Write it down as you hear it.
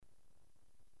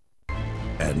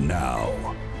And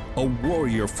now, a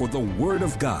warrior for the Word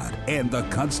of God and the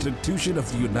Constitution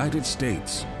of the United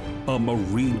States, a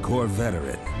Marine Corps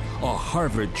veteran, a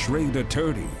Harvard-trained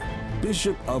attorney,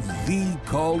 Bishop of the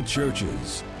Called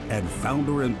Churches, and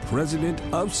founder and president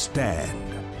of STAND.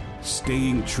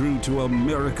 Staying true to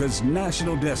America's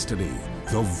national destiny,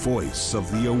 the voice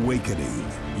of the awakening.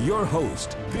 Your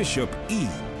host, Bishop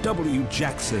E.W.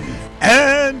 Jackson.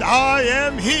 And I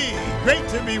am he. Great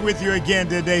to be with you again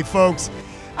today, folks.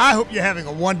 I hope you're having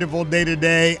a wonderful day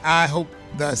today. I hope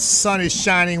the sun is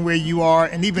shining where you are.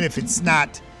 And even if it's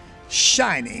not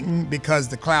shining because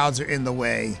the clouds are in the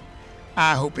way,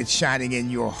 I hope it's shining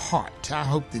in your heart. I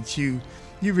hope that you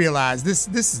realize this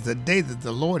is the day that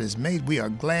the Lord has made. We are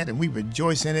glad and we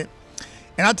rejoice in it.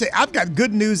 And I'll tell you, I've got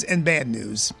good news and bad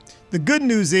news. The good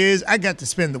news is I got to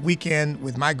spend the weekend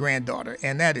with my granddaughter,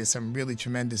 and that is some really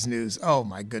tremendous news. Oh,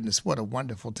 my goodness, what a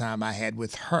wonderful time I had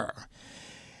with her.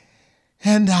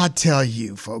 And I'll tell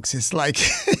you, folks, it's like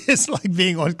it's like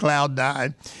being on cloud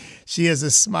nine. She has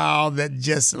a smile that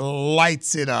just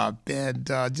lights it up. And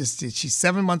she's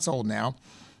 7 months old now,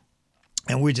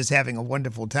 and we're just having a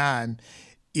wonderful time.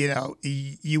 You know,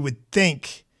 you would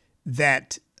think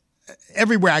that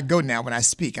everywhere I go now when I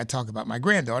speak, I talk about my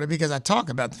granddaughter because I talk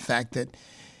about the fact that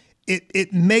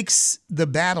it makes the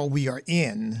battle we are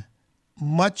in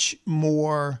much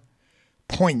more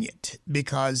poignant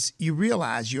because you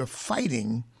realize you're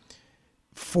fighting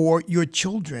for your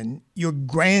children, your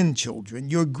grandchildren,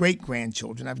 your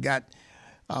great-grandchildren. I've got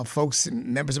folks and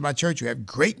members of my church who have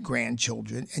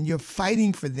great-grandchildren, and you're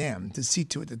fighting for them to see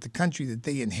to it that the country that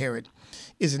they inherit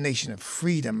is a nation of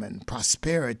freedom and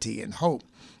prosperity and hope.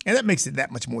 And that makes it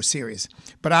that much more serious.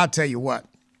 But I'll tell you what,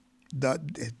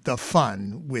 the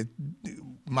fun with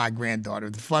my granddaughter,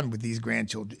 the fun with these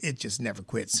grandchildren, it just never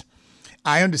quits.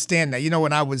 I understand that. You know,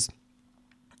 when I was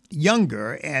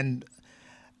younger and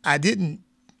I didn't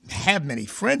have many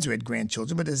friends who had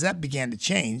grandchildren, but as that began to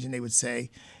change and they would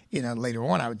say, you know, later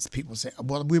on, people would say,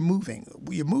 well, we're moving.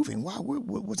 You're moving. Wow,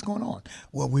 what's going on?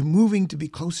 Well, we're moving to be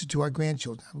closer to our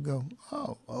grandchildren. I would go,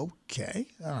 oh, okay,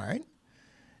 all right.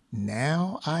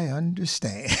 Now I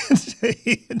understand.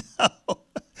 You know,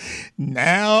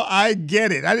 now I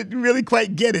get it. I didn't really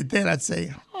quite get it then. I'd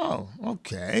say, oh,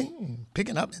 okay,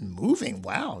 picking up and moving.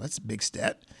 Wow, that's a big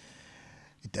step.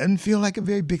 It doesn't feel like a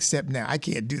very big step now. I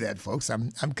can't do that, folks.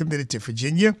 I'm committed to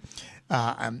Virginia.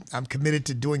 I'm committed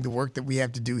to doing the work that we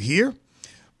have to do here.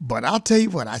 But I'll tell you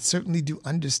what, I certainly do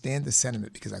understand the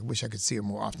sentiment because I wish I could see her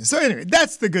more often. So anyway,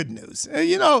 that's the good news.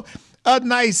 You know, a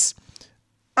nice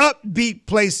upbeat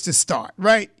place to start,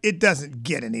 right? It doesn't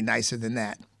get any nicer than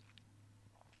that.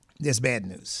 There's bad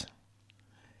news.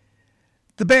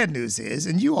 The bad news is,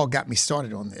 and you all got me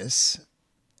started on this,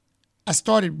 I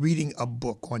started reading a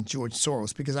book on George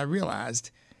Soros because I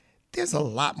realized there's a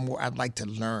lot more I'd like to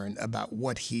learn about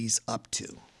what he's up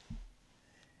to.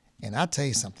 And I'll tell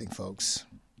you something, folks.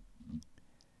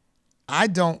 I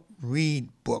don't read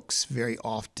books very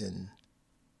often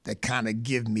that kind of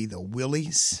give me the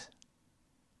willies.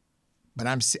 But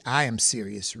I am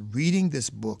serious. Reading this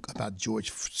book about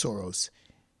George Soros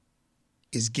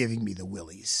is giving me the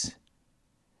willies.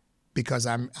 Because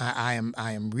I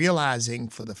am realizing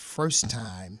for the first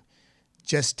time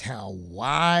just how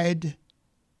wide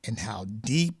and how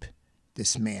deep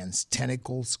this man's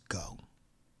tentacles go.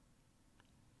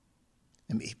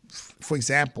 I mean, for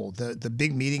example, the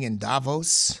big meeting in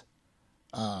Davos,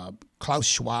 Klaus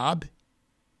Schwab,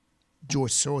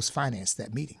 George Soros financed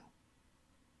that meeting.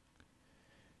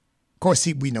 Of course,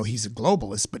 we know he's a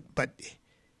globalist, but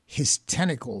his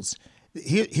tentacles.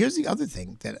 Here's the other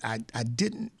thing that I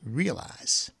didn't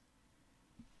realize.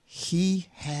 He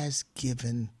has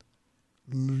given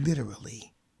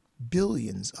literally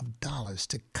billions of dollars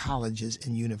to colleges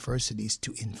and universities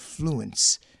to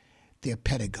influence their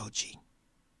pedagogy.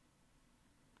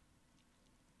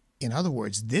 In other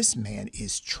words, this man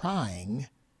is trying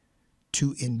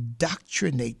to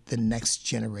indoctrinate the next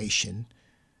generation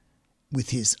with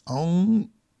his own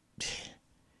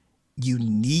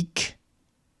unique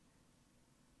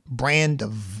brand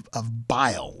of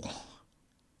bile.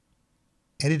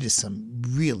 And it is some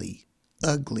really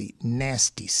ugly,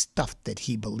 nasty stuff that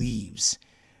he believes.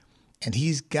 And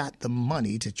he's got the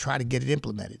money to try to get it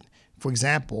implemented. For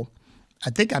example, I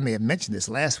think I may have mentioned this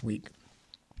last week.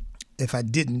 If I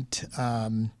didn't,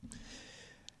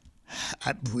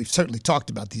 we've certainly talked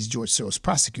about these George Soros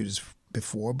prosecutors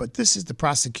before, but this is the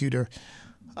prosecutor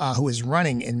who is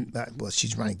running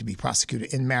she's running to be prosecutor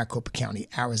in Maricopa County,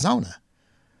 Arizona,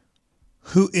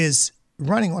 who is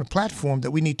running on a platform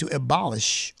that we need to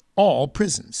abolish all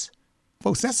prisons.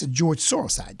 Folks, that's a George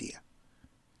Soros idea.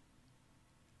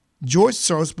 George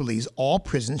Soros believes all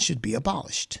prisons should be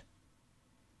abolished.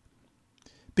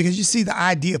 Because you see, the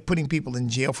idea of putting people in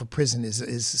jail for prison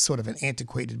is sort of an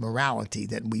antiquated morality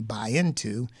that we buy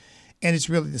into. And it's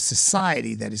really the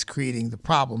society that is creating the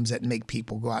problems that make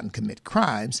people go out and commit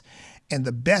crimes. And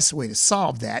the best way to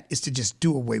solve that is to just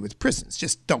do away with prisons.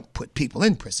 Just don't put people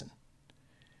in prison.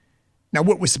 Now,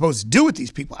 what we're supposed to do with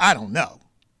these people, I don't know.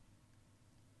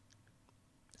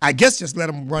 I guess just let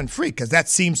them run free, because that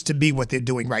seems to be what they're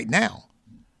doing right now.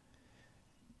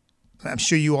 I'm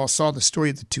sure you all saw the story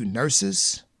of the 2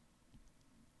 nurses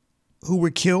who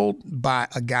were killed by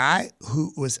a guy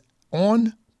who was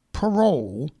on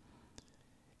parole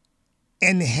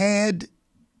and had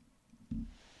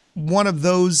one of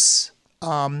those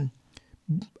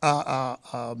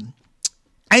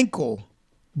ankle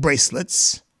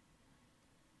bracelets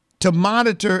to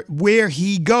monitor where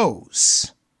he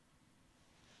goes.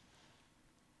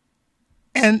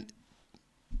 And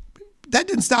that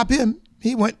didn't stop him.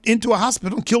 He went into a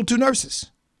hospital and killed 2 nurses.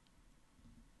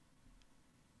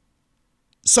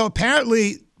 So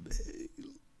apparently,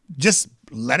 just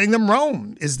letting them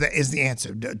roam is the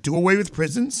answer. Do away with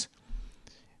prisons.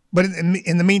 But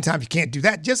in the meantime, if you can't do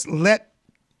that, just let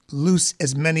loose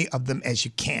as many of them as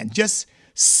you can. Just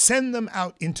send them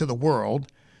out into the world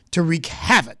to wreak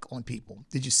havoc on people.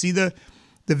 Did you see the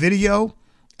video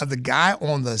of the guy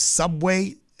on the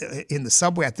subway, in the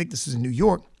subway? I think this was in New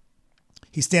York.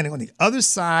 He's standing on the other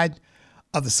side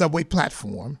of the subway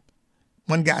platform.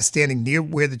 One guy standing near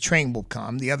where the train will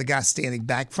come, the other guy standing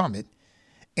back from it.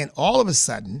 And all of a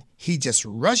sudden, he just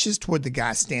rushes toward the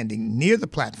guy standing near the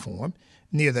platform,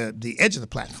 near the edge of the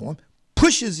platform,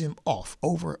 pushes him off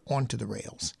over onto the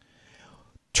rails,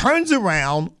 turns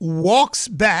around, walks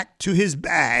back to his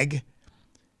bag,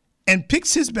 and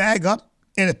picks his bag up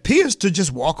and appears to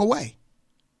just walk away.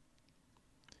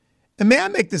 And may I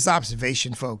make this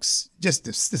observation, folks? Just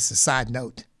this is a side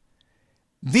note.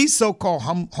 These so-called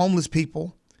homeless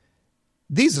people,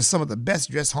 these are some of the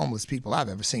best dressed homeless people I've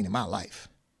ever seen in my life.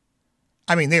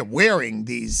 I mean, they're wearing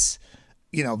these,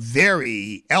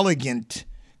 very elegant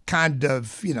kind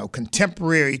of,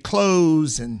 contemporary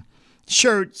clothes and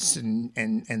shirts and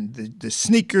the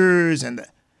sneakers and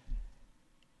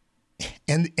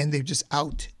they're just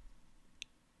out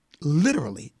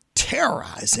literally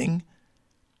terrorizing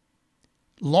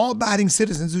law-abiding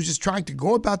citizens who are just trying to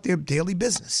go about their daily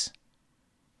business.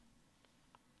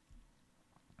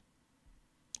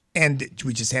 And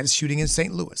we just had a shooting in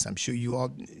St. Louis. I'm sure you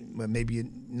all, well, maybe you're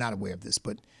not aware of this,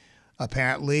 but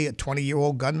apparently a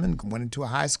 20-year-old gunman went into a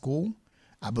high school.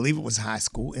 I believe it was a high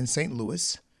school in St.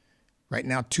 Louis. Right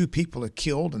now, 2 people are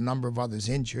killed, a number of others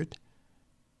injured.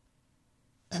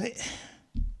 And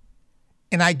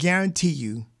I guarantee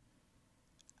you,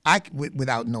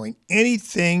 without knowing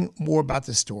anything more about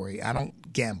the story, I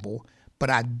don't gamble, but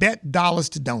I'd bet dollars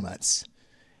to donuts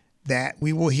that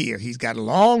we will hear he's got a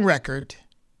long record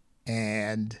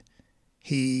and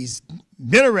he's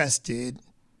been arrested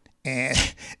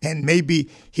and maybe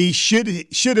he should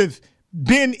have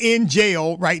been in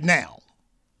jail right now,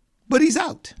 but he's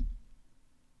out.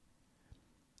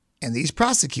 And these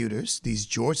prosecutors, these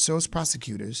George Soros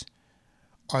prosecutors,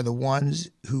 are the ones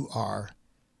who are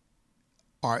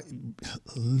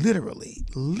literally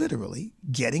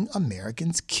getting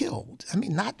Americans killed. I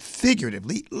mean, not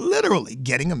figuratively, literally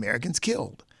getting Americans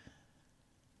killed.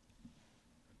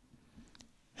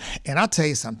 And I'll tell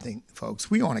you something, folks,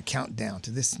 we're on a countdown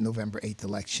to this November 8th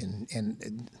election.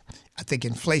 And I think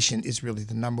inflation is really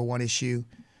the number one issue,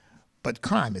 but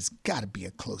crime has got to be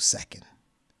a close second.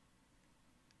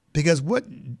 Because what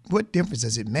difference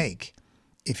does it make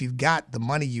if you've got the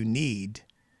money you need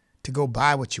to go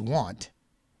buy what you want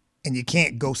and you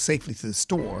can't go safely to the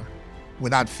store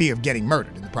without fear of getting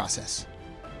murdered in the process?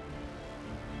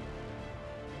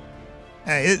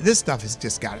 This stuff has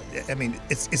just got to,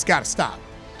 it's got to stop.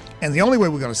 And the only way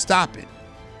we're going to stop it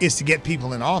is to get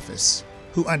people in office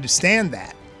who understand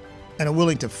that and are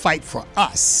willing to fight for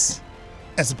us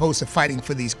as opposed to fighting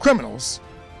for these criminals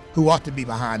who ought to be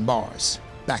behind bars.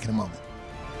 Back in a moment.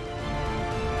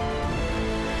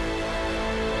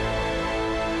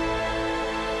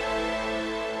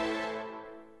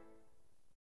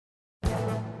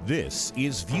 This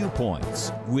is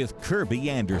Viewpoints with Kirby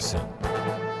Anderson.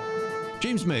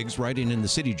 James Meggs, writing in the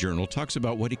City Journal, talks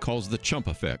about what he calls the chump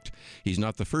effect. He's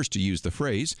not the first to use the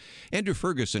phrase. Andrew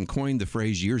Ferguson coined the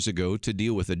phrase years ago to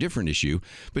deal with a different issue,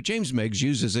 but James Meggs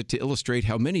uses it to illustrate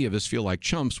how many of us feel like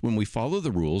chumps when we follow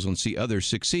the rules and see others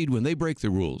succeed when they break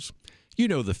the rules. You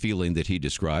know the feeling that he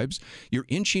describes. You're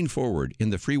inching forward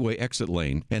in the freeway exit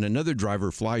lane, and another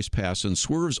driver flies past and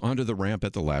swerves onto the ramp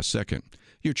at the last second.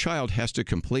 Your child has to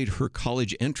complete her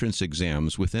college entrance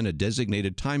exams within a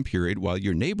designated time period, while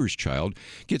your neighbor's child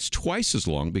gets twice as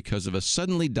long because of a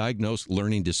suddenly diagnosed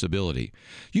learning disability.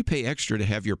 You pay extra to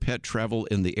have your pet travel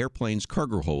in the airplane's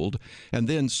cargo hold and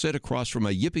then sit across from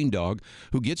a yipping dog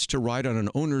who gets to ride on an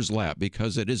owner's lap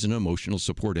because it is an emotional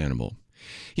support animal.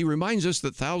 He reminds us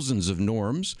that thousands of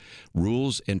norms,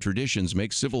 rules, and traditions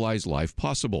make civilized life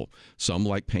possible. Some,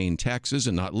 like paying taxes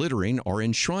and not littering, are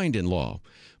enshrined in law.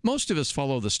 Most of us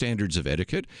follow the standards of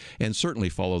etiquette and certainly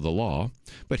follow the law.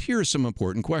 But here are some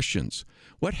important questions.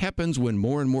 What happens when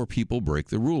more and more people break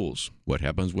the rules? What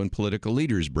happens when political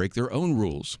leaders break their own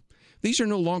rules? These are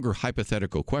no longer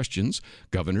hypothetical questions.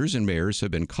 Governors and mayors have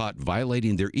been caught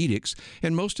violating their edicts,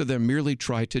 and most of them merely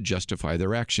try to justify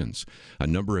their actions. A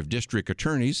number of district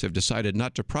attorneys have decided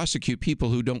not to prosecute people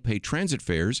who don't pay transit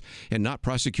fares and not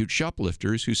prosecute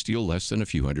shoplifters who steal less than a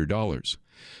few $100s.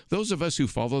 Those of us who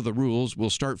follow the rules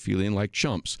will start feeling like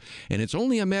chumps, and it's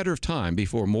only a matter of time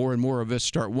before more and more of us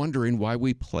start wondering why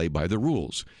we play by the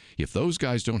rules. If those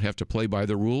guys don't have to play by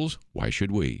the rules, why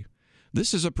should we?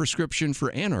 This is a prescription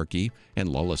for anarchy and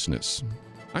lawlessness.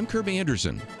 I'm Kirby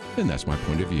Anderson, and that's my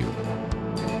point of view.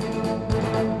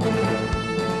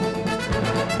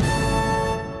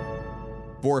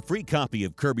 For a free copy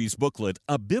of Kirby's booklet,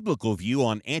 A Biblical View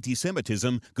on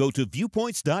Anti-Semitism, go to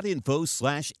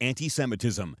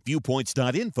viewpoints.info/antisemitism.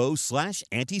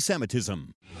 Viewpoints.info/antisemitism.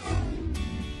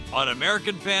 On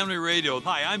American Family Radio,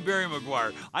 hi, I'm Barry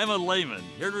McGuire. I'm a layman,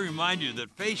 here to remind you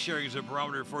that faith sharing is a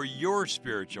barometer for your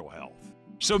spiritual health.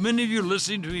 So many of you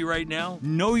listening to me right now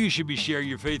know you should be sharing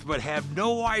your faith, but have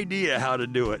no idea how to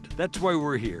do it. That's why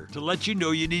we're here, to let you know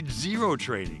you need zero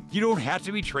training. You don't have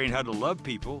to be trained how to love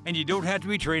people, and you don't have to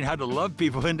be trained how to love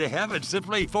people into heaven.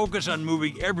 Simply focus on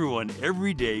moving everyone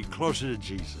every day closer to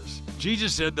Jesus.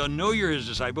 Jesus said they'll know you're his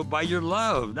disciple by your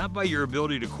love, not by your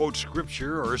ability to quote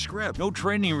scripture or a script. No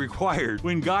training required.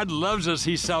 When God loves us,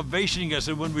 he's salvationing us,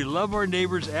 and when we love our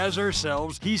neighbors as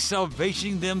ourselves, he's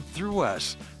salvationing them through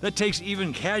us. That takes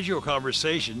even casual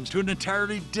conversations to an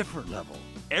entirely different level.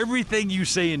 Everything you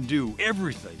say and do,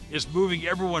 everything, is moving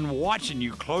everyone watching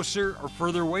you closer or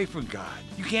further away from God.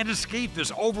 You can't escape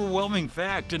this overwhelming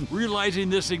fact, and realizing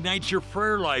this ignites your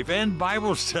prayer life and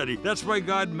Bible study. That's why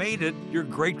God made it your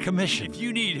Great Commission. If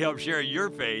you need help sharing your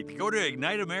faith, go to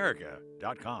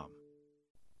IgniteAmerica.com.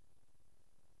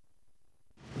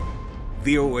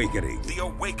 The Awakening. The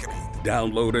Awakening.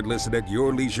 Download and listen at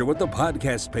your leisure with the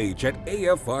podcast page at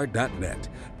afr.net.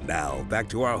 Now, back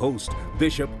to our host,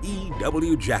 Bishop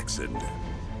E.W. Jackson.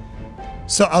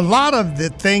 So a lot of the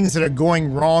things that are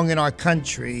going wrong in our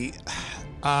country,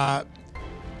 and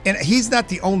he's not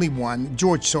the only one,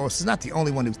 George Soros is not the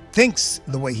only one who thinks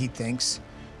the way he thinks.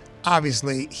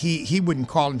 Obviously, he wouldn't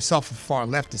call himself a far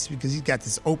leftist because he's got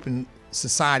this open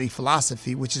society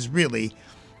philosophy, which is really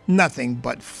nothing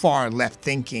but far left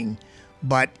thinking,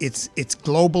 but it's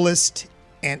globalist,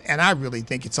 and I really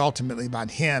think it's ultimately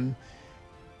about him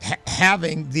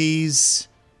having these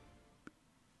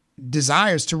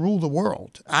desires to rule the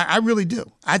world. I really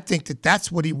do. I think that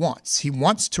that's what he wants. He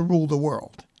wants to rule the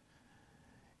world.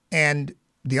 And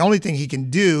the only thing he can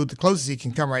do, the closest he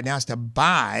can come right now, is to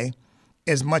buy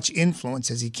as much influence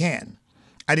as he can.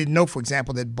 I didn't know, for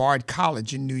example, that Bard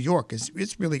College in New York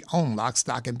it's really owned lock,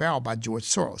 stock, and barrel by George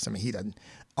Soros. I mean, he doesn't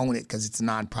own it because it's a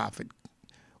nonprofit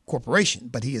corporation,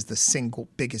 but he is the single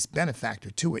biggest benefactor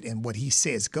to it, and what he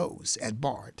says goes at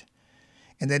Bard.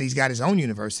 And then he's got his own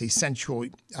university, Central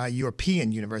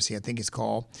European University, I think it's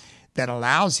called, that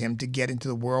allows him to get into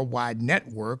the worldwide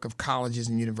network of colleges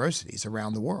and universities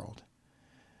around the world.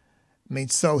 I mean,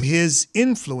 so his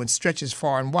influence stretches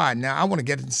far and wide. Now, I want to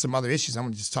get into some other issues. I'm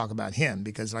going to just talk about him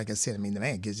because, like I said, I mean, the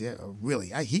man gives you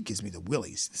he gives me the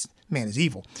willies. This man is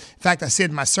evil. In fact, I said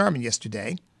in my sermon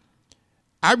yesterday,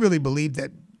 I really believe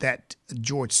that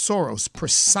George Soros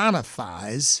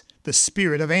personifies the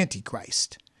spirit of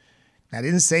Antichrist. Now, I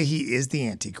didn't say he is the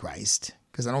Antichrist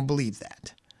because I don't believe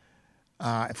that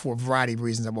for a variety of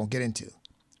reasons I won't get into.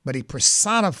 But he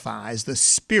personifies the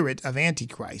spirit of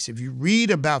Antichrist. If you read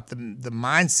about the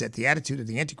mindset, the attitude of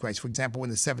the Antichrist, for example,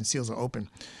 when the seven seals are open,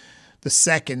 the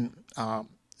second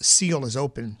seal is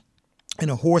open, and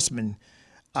a horseman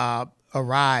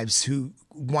arrives who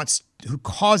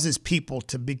causes people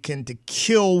to begin to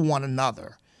kill one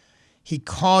another. He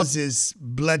causes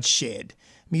bloodshed.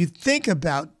 I mean, you think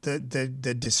about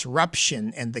the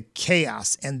disruption and the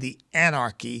chaos and the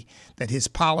anarchy that his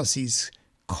policies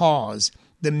cause.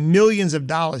 The millions of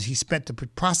dollars he spent to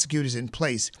put prosecutors in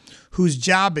place whose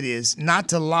job it is not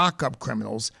to lock up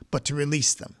criminals, but to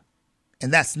release them.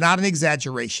 And that's not an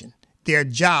exaggeration. Their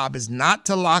job is not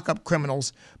to lock up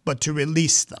criminals, but to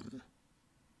release them.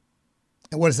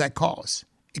 And what does that cause?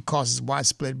 It causes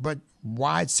widespread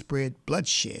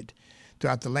bloodshed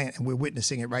throughout the land, and we're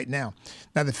witnessing it right now.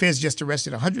 Now, the feds just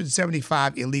arrested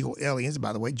 175 illegal aliens.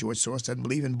 By the way, George Soros doesn't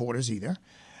believe in borders either.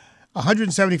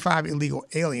 175 illegal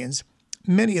aliens.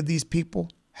 Many of these people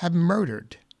have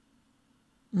murdered.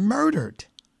 Murdered.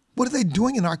 What are they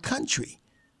doing in our country?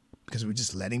 Because we're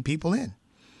just letting people in.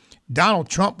 Donald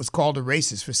Trump was called a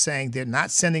racist for saying they're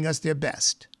not sending us their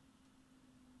best.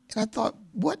 And I thought,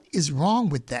 what is wrong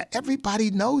with that? Everybody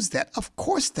knows that. Of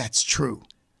course that's true.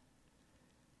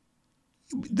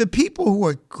 The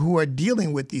people who are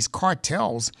dealing with these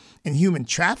cartels and human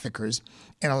traffickers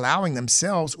and allowing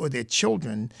themselves or their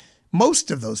children,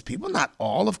 most of those people, not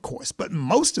all, of course, but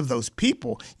most of those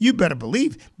people, you better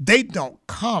believe they don't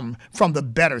come from the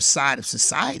better side of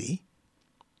society.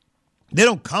 They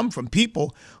don't come from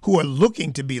people who are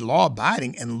looking to be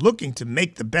law-abiding and looking to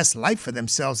make the best life for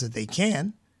themselves that they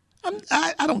can.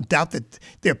 I don't doubt that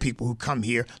there are people who come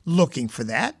here looking for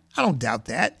that. I don't doubt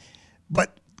that.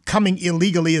 But coming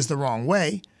illegally is the wrong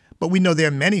way. But we know there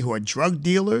are many who are drug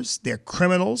dealers. They're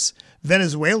criminals.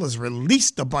 Venezuela's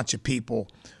released a bunch of people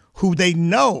who they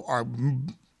know are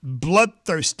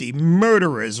bloodthirsty,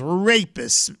 murderers,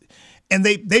 rapists. And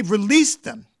they've released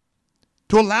them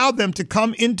to allow them to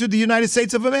come into the United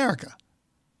States of America.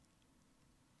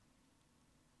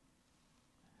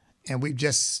 And we've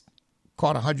just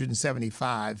caught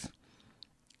 175,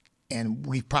 and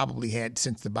we've probably had,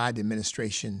 since the Biden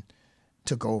administration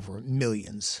took over,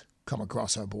 millions come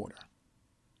across our border.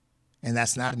 And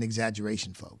that's not an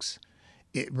exaggeration, folks.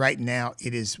 Right now,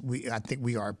 I think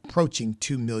we are approaching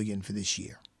 2 million for this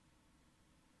year.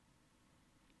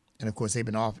 And of course, they've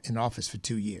been in office for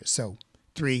 2 years. So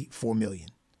 3-4 million.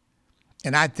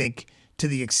 And I think to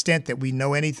the extent that we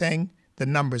know anything, the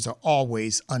numbers are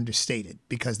always understated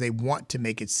because they want to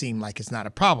make it seem like it's not a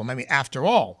problem. I mean, after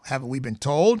all, haven't we been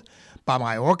told by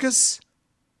Mayorkas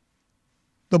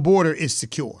the border is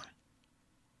secure?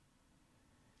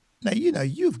 Now,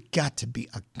 you've got to be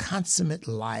a consummate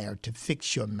liar to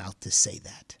fix your mouth to say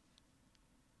that.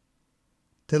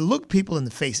 To look people in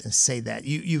the face and say that,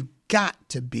 you've got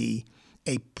to be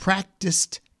a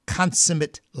practiced,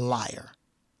 consummate liar.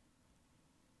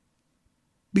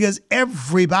 Because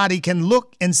everybody can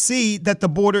look and see that the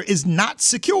border is not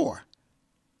secure.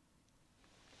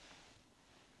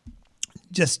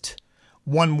 Just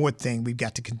one more thing we've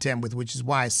got to contend with, which is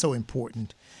why it's so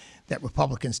important that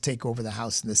Republicans take over the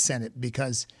House and the Senate,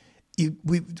 because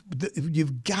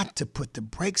you've got to put the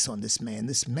brakes on this man.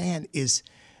 This man is,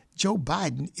 Joe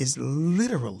Biden is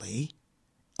literally,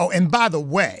 and by the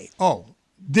way,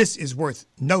 this is worth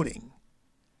noting.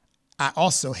 I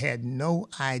also had no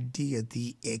idea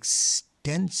the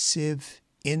extensive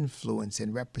influence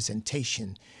and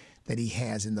representation that he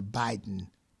has in the Biden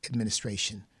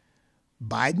administration.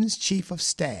 Biden's chief of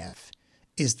staff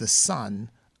is the son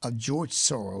of George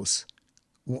Soros,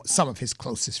 some of his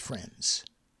closest friends,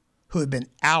 who have been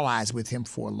allies with him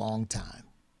for a long time.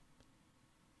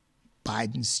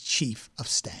 Biden's chief of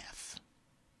staff.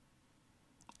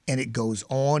 And it goes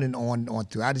on and on and on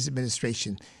throughout his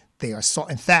administration. They are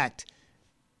in fact,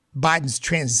 Biden's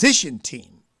transition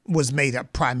team was made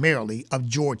up primarily of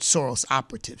George Soros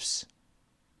operatives.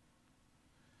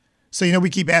 So, we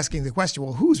keep asking the question,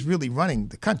 well, who's really running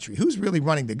the country? Who's really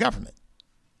running the government?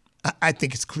 I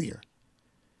think it's clear.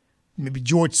 Maybe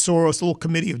George Soros, a little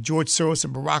committee of George Soros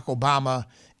and Barack Obama,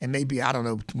 and maybe,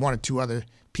 one or two other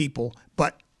people.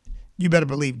 But you better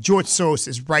believe George Soros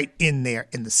is right in there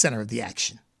in the center of the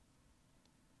action.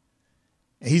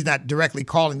 He's not directly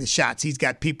calling the shots. He's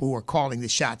got people who are calling the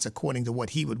shots according to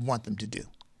what he would want them to do.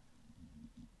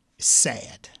 It's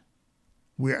sad.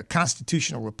 We're a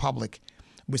constitutional republic.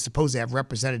 We're supposed to have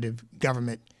representative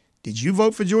government. Did you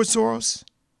vote for George Soros?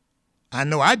 I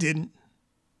know I didn't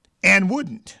and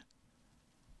wouldn't.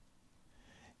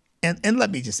 And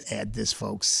let me just add this,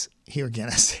 folks. Here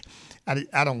again,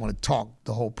 I don't want to talk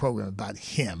the whole program about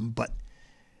him, but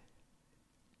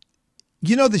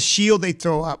the shield they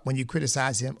throw up when you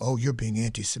criticize him? Oh, you're being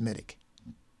anti-Semitic.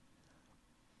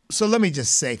 So let me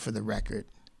just say for the record,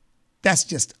 that's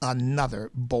just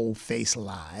another bold-faced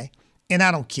lie. And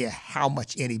I don't care how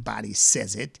much anybody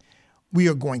says it. We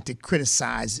are going to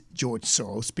criticize George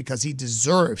Soros because he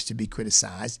deserves to be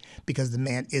criticized, because the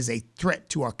man is a threat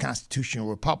to our constitutional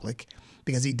republic,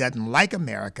 because he doesn't like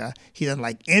America. He doesn't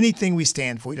like anything we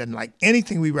stand for. He doesn't like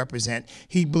anything we represent.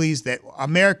 He believes that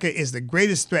America is the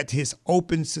greatest threat to his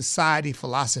open society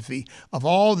philosophy of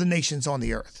all the nations on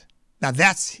the earth. Now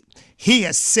he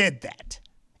has said that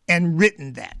and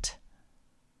written that.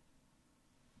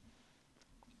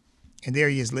 And there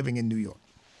he is living in New York.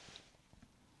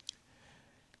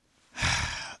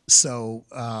 So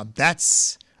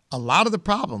that's a lot of the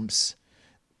problems.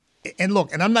 And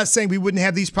look, and I'm not saying we wouldn't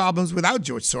have these problems without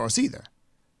George Soros either.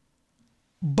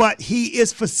 But he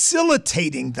is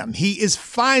facilitating them. He is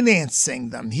financing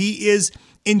them. He is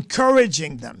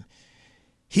encouraging them.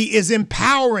 He is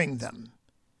empowering them.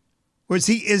 Whereas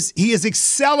he is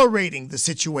accelerating the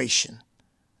situation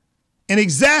and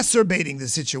exacerbating the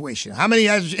situation. How many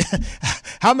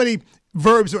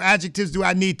verbs or adjectives do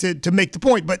I need to make the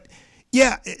point? But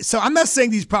yeah, so I'm not saying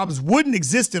these problems wouldn't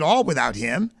exist at all without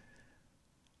him.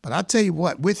 But I'll tell you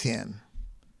what, with him,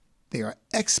 they are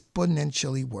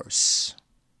exponentially worse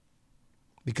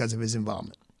because of his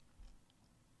involvement.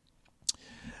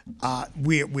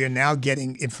 We're now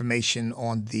getting information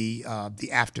on the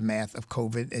aftermath of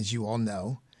COVID, as you all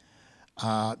know,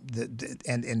 and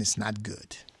it's not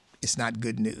good. It's not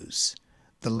good news.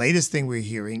 The latest thing we're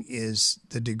hearing is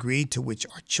the degree to which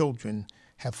our children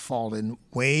have fallen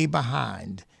way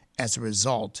behind as a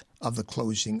result of the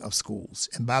closing of schools.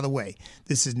 And by the way,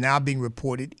 this is now being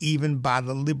reported even by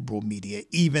the liberal media.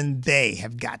 Even they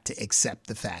have got to accept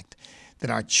the fact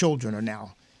that our children are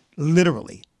now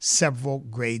literally several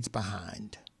grades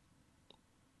behind.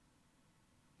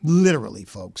 Literally,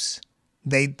 folks.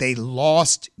 They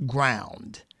lost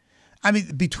ground. I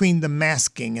mean, between the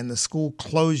masking and the school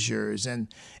closures and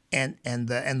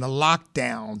the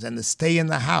lockdowns and the stay in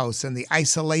the house and the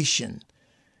isolation,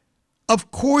 of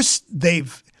course their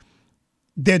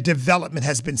development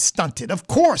has been stunted. Of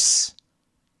course.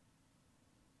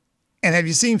 And have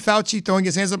you seen Fauci throwing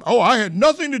his hands up? Oh, I had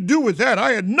nothing to do with that.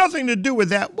 I had nothing to do with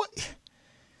that. What?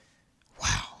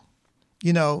 Wow.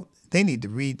 You know, they need to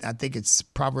read, I think it's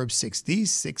Proverbs 6.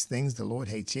 These 6 things the Lord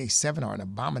hates. Yea, 7 are an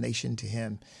abomination to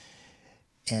him.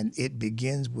 And it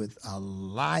begins with a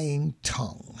lying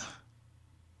tongue.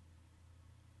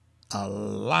 A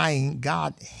lying,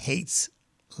 God hates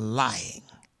lying.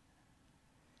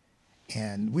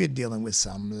 And we're dealing with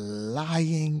some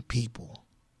lying people.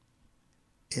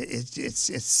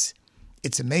 It's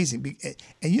amazing.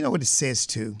 And you know what it says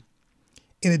too?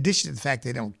 In addition to the fact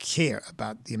they don't care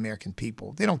about the American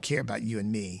people, they don't care about you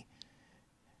and me,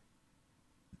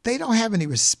 they don't have any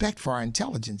respect for our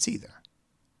intelligence either.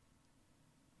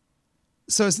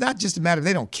 So it's not just a matter of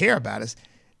they don't care about us.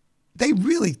 They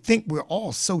really think we're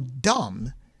all so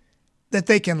dumb that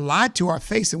they can lie to our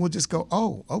face and we'll just go,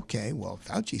 oh, okay, well,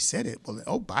 Fauci said it. Well,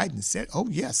 oh, Biden said, oh,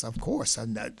 yes, of course.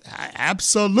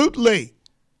 Absolutely.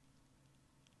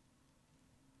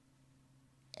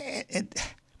 And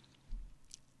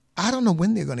I don't know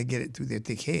when they're going to get it through their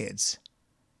thick heads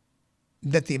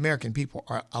that the American people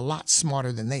are a lot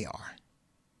smarter than they are.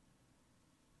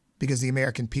 Because the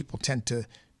American people tend to,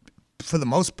 for the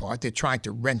most part, they're trying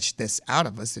to wrench this out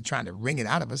of us. They're trying to wring it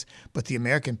out of us. But the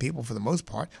American people, for the most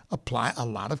part, apply a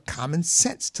lot of common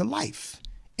sense to life.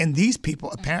 And these people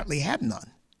apparently have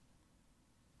none.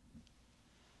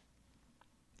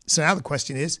 So now the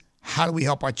question is, how do we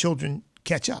help our children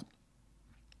catch up?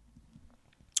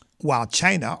 While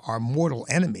China, our mortal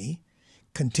enemy,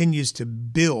 continues to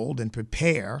build and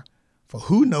prepare for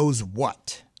who knows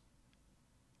what,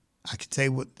 I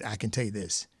can tell you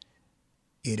this.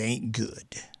 It ain't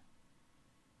good.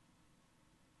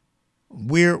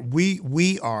 We're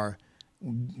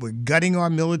gutting our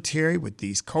military with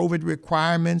these COVID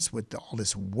requirements, with all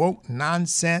this woke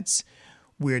nonsense.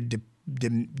 We're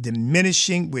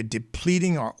diminishing, we're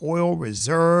depleting our oil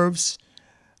reserves.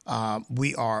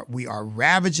 We are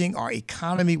ravaging our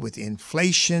economy with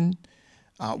inflation.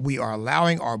 We are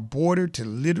allowing our border to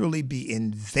literally be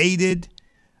invaded.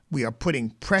 We are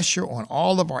putting pressure on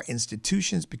all of our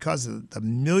institutions because of the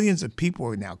millions of people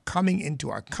who are now coming into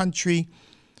our country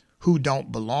who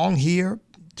don't belong here,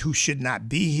 who should not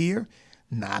be here,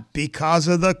 not because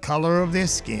of the color of their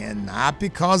skin, not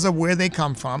because of where they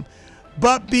come from,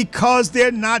 but because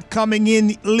they're not coming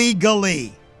in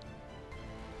legally.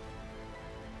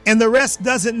 And the rest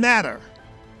doesn't matter.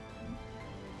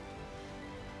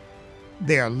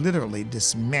 They are literally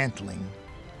dismantling.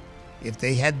 If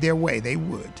they had their way, they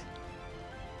would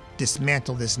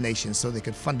dismantle this nation so they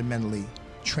could fundamentally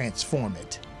transform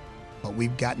it. But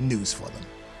we've got news for them.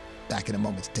 Back in a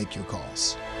moment to take your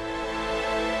calls.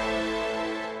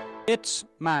 It's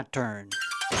my turn.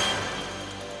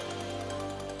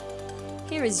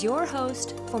 Here is your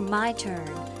host for My Turn,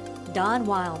 Don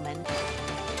Wildman.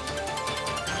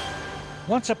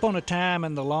 Once upon a time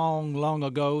in the long, long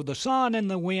ago, the sun and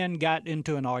the wind got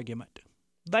into an argument.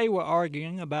 They were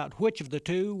arguing about which of the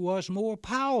two was more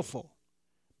powerful.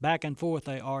 Back and forth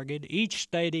they argued, each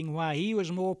stating why he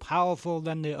was more powerful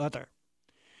than the other.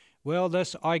 Well,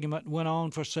 this argument went on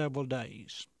for several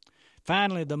days.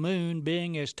 Finally, the moon,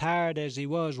 being as tired as he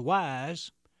was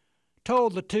wise,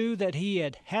 told the two that he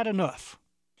had had enough.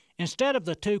 Instead of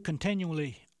the two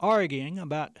continually arguing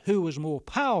about who was more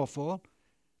powerful,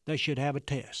 they should have a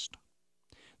test.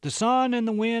 The sun and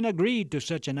the wind agreed to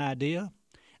such an idea.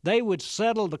 They would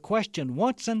settle the question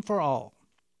once and for all.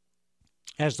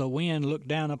 As the wind looked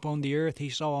down upon the earth, he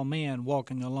saw a man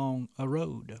walking along a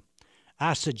road.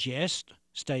 "I suggest,"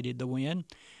 stated the wind,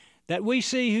 "that we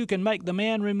see who can make the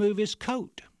man remove his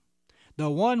coat. The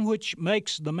one which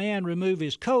makes the man remove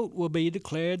his coat will be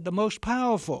declared the most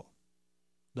powerful."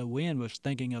 The wind was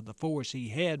thinking of the force he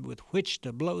had with which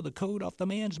to blow the coat off the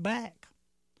man's back.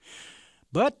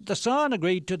 But the sun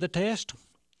agreed to the test.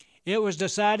 It was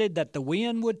decided that the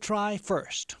wind would try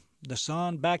first. The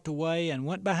sun backed away and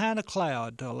went behind a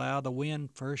cloud to allow the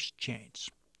wind first chance.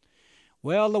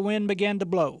 Well, the wind began to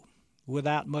blow,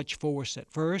 without much force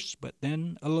at first, but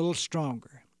then a little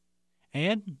stronger.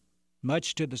 And,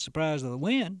 much to the surprise of the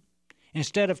wind,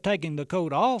 instead of taking the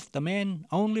coat off, the man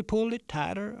only pulled it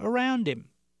tighter around him.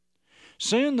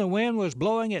 Soon the wind was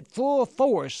blowing at full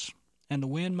force, and the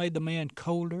wind made the man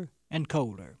colder and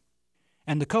colder.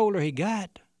 And the colder he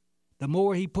got, the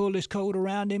more he pulled his coat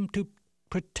around him to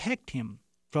protect him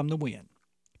from the wind.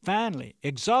 Finally,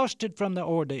 exhausted from the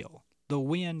ordeal, the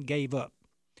wind gave up.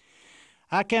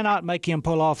 "I cannot make him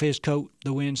pull off his coat,"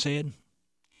 the wind said.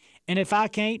 "And if I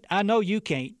can't, I know you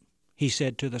can't," he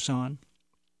said to the sun.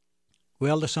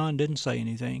 Well, the sun didn't say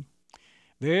anything.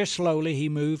 Very slowly he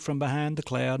moved from behind the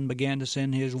cloud and began to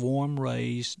send his warm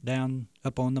rays down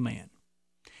upon the man.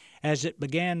 As it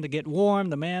began to get warm,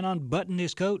 the man unbuttoned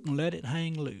his coat and let it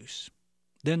hang loose.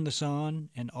 Then the sun,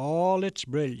 in all its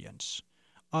brilliance,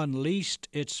 unleashed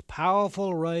its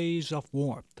powerful rays of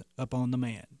warmth upon the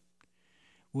man.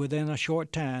 Within a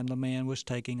short time, the man was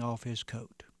taking off his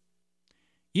coat.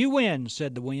 "You win,"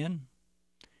 said the wind.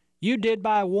 "You did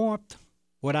by warmth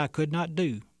what I could not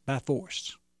do by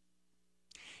force."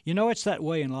 You know, it's that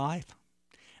way in life.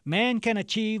 Man can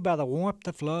achieve by the warmth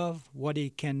of love what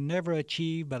he can never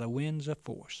achieve by the winds of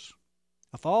force.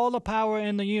 Of all the power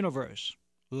in the universe,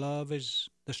 love is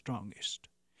the strongest.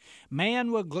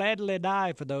 Man will gladly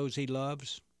die for those he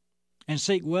loves and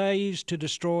seek ways to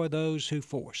destroy those who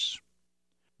force.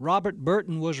 Robert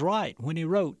Burton was right when he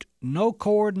wrote, "No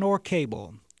cord nor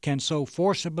cable can so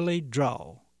forcibly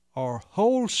draw or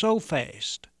hold so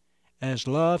fast as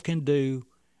love can do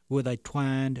with a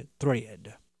twined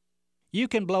thread." You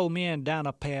can blow men down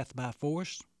a path by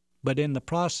force, but in the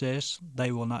process they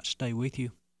will not stay with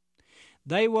you.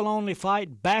 They will only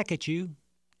fight back at you,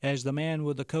 as the man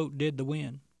with the coat did the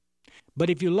wind. But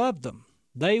if you love them,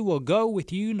 they will go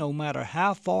with you no matter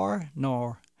how far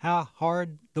nor how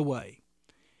hard the way,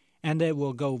 and they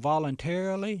will go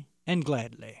voluntarily and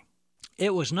gladly.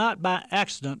 It was not by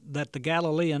accident that the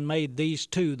Galilean made these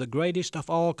two the greatest of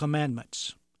all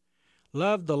commandments.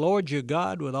 Love the Lord your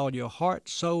God with all your heart,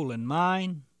 soul, and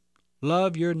mind.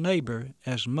 Love your neighbor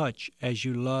as much as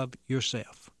you love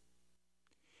yourself.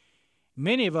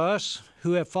 Many of us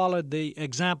who have followed the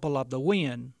example of the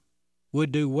wind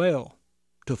would do well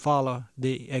to follow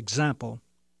the example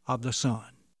of the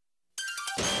sun.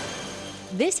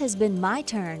 This has been My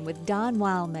Turn with Don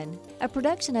Wildman, a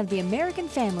production of the American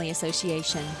Family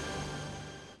Association.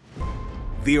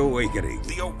 The Awakening.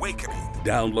 The Awakening.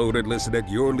 Download and listen at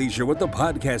your leisure with the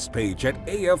podcast page at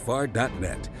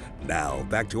afr.net. Now,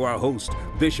 back to our host,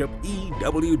 Bishop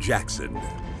E.W. Jackson.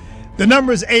 The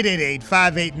number is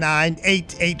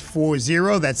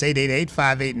 888-589-8840. That's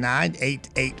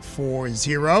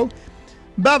 888-589-8840.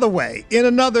 By the way, in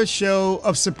another show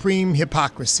of supreme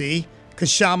hypocrisy,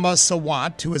 Kshama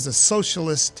Sawant, who is a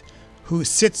socialist who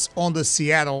sits on the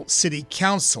Seattle City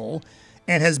Council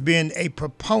and has been a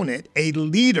proponent, a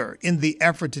leader in the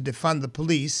effort to defund the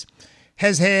police,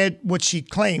 has had what she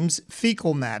claims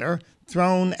fecal matter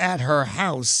thrown at her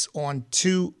house on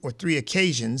 2 or 3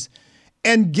 occasions.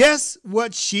 And guess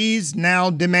what she's now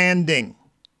demanding?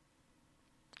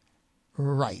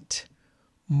 Right.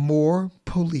 More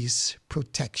police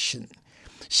protection.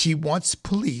 She wants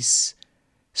police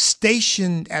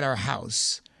stationed at her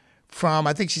house from,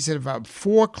 I think she said, about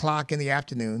 4 o'clock in the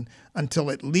afternoon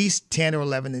until at least 10 or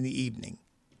 11 in the evening.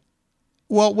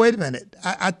 Well, wait a minute.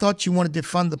 I thought you wanted to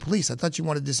defund the police. I thought you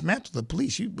wanted to dismantle the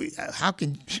police. How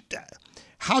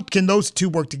can those two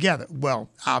work together? Well,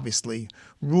 obviously,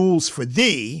 rules for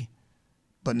thee,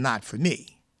 but not for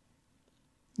me.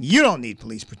 You don't need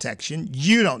police protection.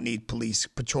 You don't need police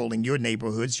patrolling your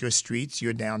neighborhoods, your streets,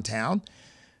 your downtown.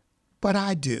 But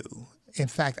I do. In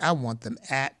fact, I want them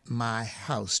at my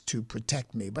house to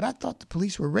protect me. But I thought the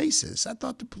police were racist. I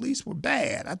thought the police were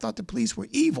bad. I thought the police were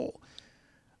evil.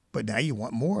 But now you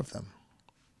want more of them.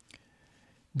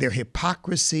 Their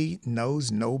hypocrisy knows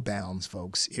no bounds,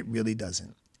 folks. It really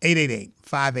doesn't.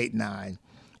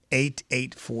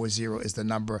 888-589-8840 is the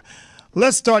number.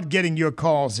 Let's start getting your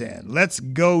calls in. Let's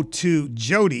go to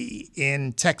Jody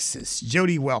in Texas.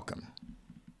 Jody, welcome.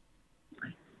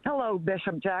 Hello,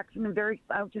 Bishop Jackson.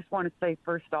 I just want to say,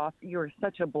 first off, you're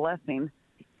such a blessing,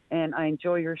 and I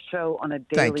enjoy your show on a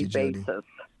daily basis. Jody.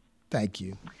 Thank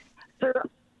you. Sir,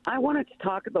 I wanted to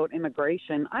talk about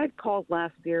immigration. I had called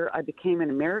last year. I became an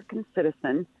American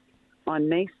citizen on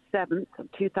May 7th of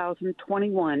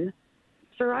 2021.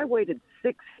 Sir, I waited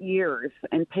 6 years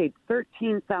and paid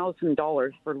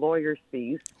 $13,000 for lawyers'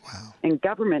 fees and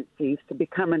government fees to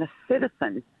become a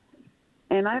citizen.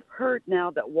 And I've heard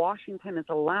now that Washington is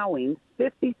allowing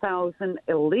 50,000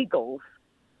 illegals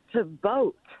to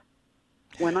vote.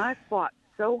 When I fought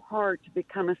so hard to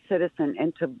become a citizen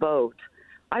and to vote,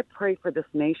 I pray for this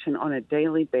nation on a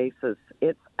daily basis.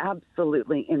 It's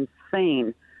absolutely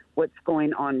insane what's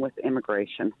going on with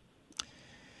immigration.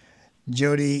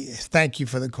 Jody, thank you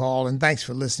for the call, and thanks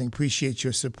for listening. Appreciate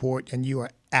your support, and you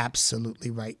are absolutely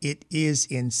right. It is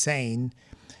insane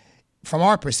from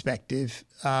our perspective.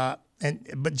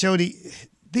 But Jody,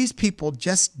 these people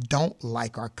just don't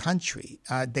like our country.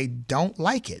 They don't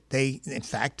like it. In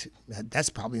fact, that's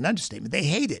probably an understatement. They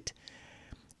hate it.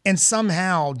 And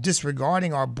somehow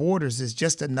disregarding our borders is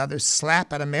just another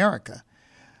slap at America.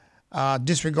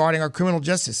 Disregarding our criminal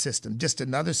justice system, just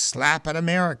another slap at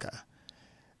America.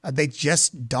 They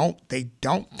don't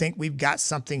think we've got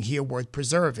something here worth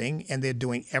preserving, and they're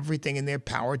doing everything in their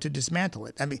power to dismantle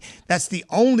it. I mean, that's the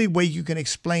only way you can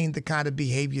explain the kind of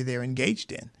behavior they're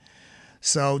engaged in.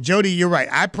 So, Jody, you're right.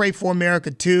 I pray for America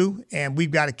too, and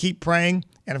we've got to keep praying.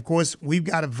 And of course, we've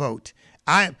got to vote.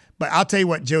 But I'll tell you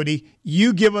what, Jody,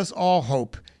 you give us all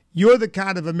hope. You're the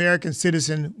kind of American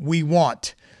citizen we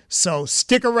want. So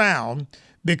stick around,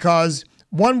 because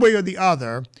one way or the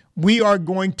other, we are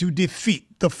going to defeat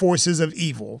the forces of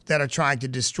evil that are trying to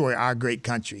destroy our great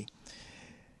country.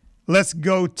 Let's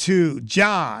go to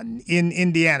John in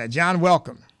Indiana. John,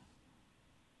 welcome.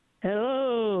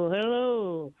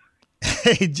 Hello.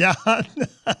 Hey, John.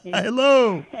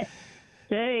 Hello.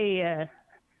 Say,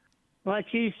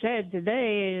 what you said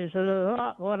today is a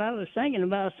lot what I was thinking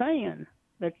about saying.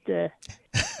 But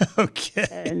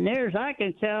okay. Near as I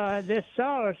can tell, this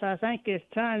Soros, I think, is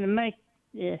trying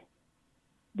to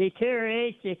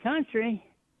deteriorate the country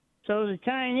so the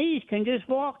Chinese can just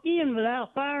walk in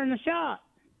without firing a shot.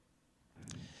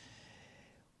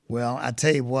 Well, I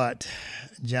tell you what,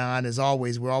 John, as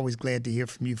always, we're always glad to hear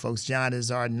from you folks. John is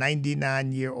our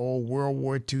 99-year-old World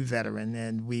War II veteran,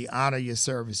 and we honor your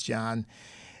service, John.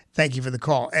 Thank you for the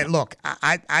call. And look,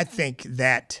 I think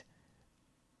that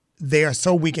they are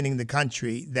so weakening the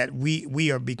country that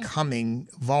we are becoming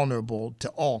vulnerable to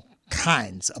all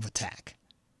kinds of attack,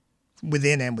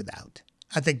 within and without.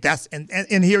 I think that's,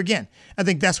 and here again, I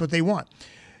think that's what they want.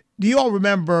 Do you all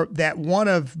remember that one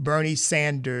of Bernie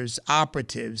Sanders'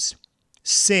 operatives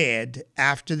said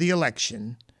after the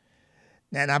election,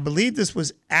 and I believe this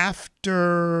was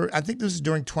after, I think this was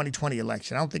during 2020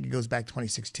 election. I don't think it goes back to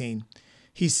 2016.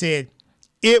 He said,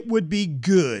 it would be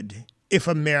good if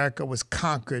America was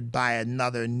conquered by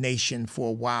another nation for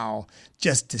a while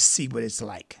just to see what it's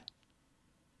like.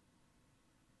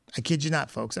 I kid you not,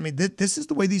 folks. I mean, this is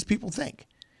the way these people think.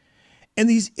 And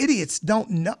these idiots don't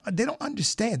know, they don't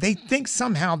understand. They think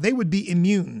somehow they would be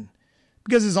immune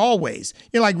because as always,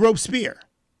 you're like Robespierre.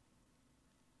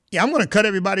 Yeah, I'm going to cut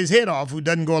everybody's head off who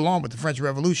doesn't go along with the French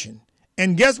Revolution.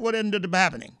 And guess what ended up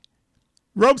happening?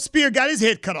 Robespierre got his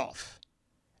head cut off.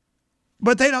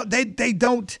 But they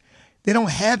don't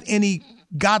have any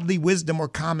godly wisdom or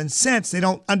common sense. They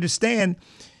don't understand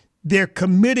they're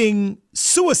committing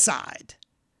suicide.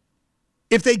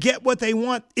 If they get what they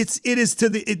want,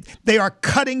 they are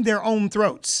cutting their own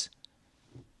throats.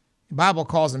 The Bible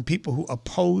calls them people who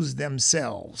oppose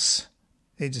themselves.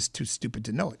 They're just too stupid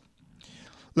to know it.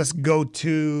 Let's go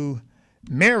to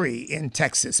Mary in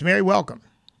Texas. Mary, welcome.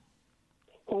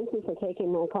 Thank you for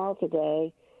taking my call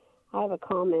today. I have a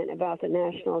comment about the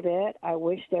national debt. I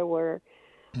wish there were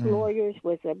lawyers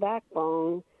with a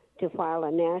backbone to file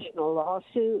a national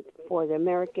lawsuit for the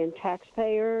American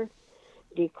taxpayer,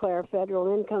 declare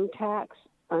federal income tax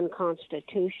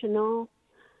unconstitutional.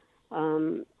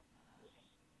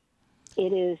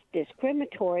 It is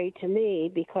discriminatory to me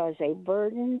because a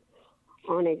burden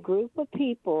on a group of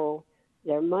people,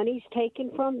 their money's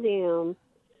taken from them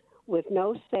with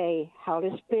no say how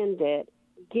to spend it,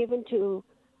 given to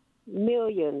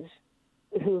millions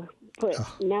who put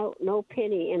no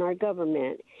penny in our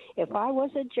government. If I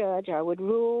was a judge, I would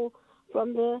rule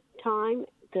from the time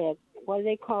the what do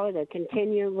they call it, a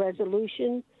continuing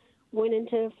resolution went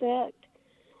into effect,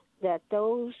 that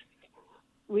those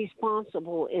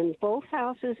responsible in both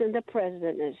houses and the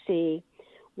presidency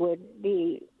would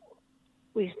be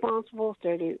responsible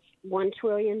for the $1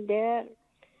 trillion debt.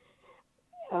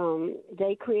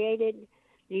 They created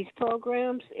these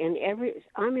programs, and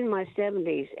I'm in my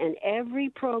 70s, and every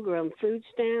program, food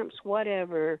stamps,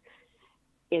 whatever,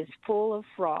 is full of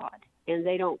fraud, and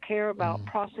they don't care about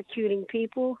prosecuting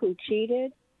people who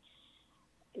cheated.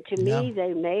 To me,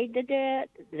 they made the debt.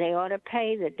 They ought to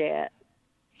pay the debt.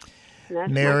 And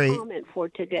that's Mary, my comment for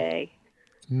today.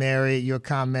 Mary, your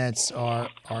comments are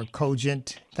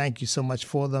cogent. Thank you so much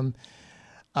for them.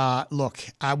 Look,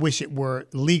 I wish it were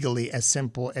legally as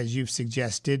simple as you've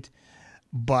suggested,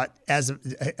 but as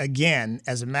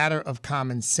a matter of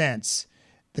common sense,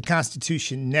 the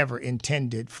Constitution never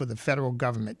intended for the federal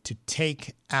government to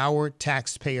take our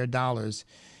taxpayer dollars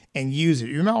and use it.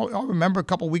 You know, I remember a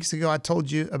couple of weeks ago I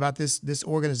told you about this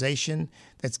organization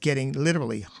that's getting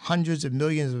literally hundreds of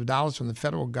millions of dollars from the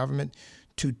federal government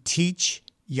to teach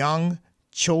young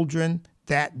children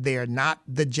that they're not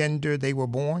the gender they were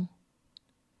born.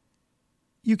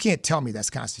 You can't tell me that's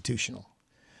constitutional.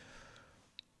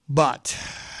 But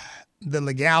the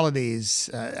legalities,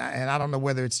 and I don't know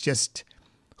whether it's just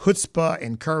chutzpah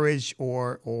and courage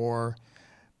or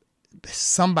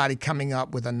somebody coming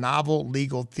up with a novel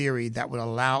legal theory that would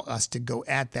allow us to go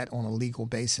at that on a legal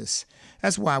basis.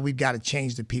 That's why we've got to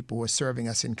change the people who are serving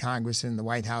us in Congress and in the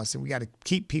White House, and we got to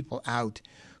keep people out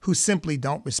who simply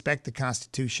don't respect the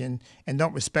Constitution and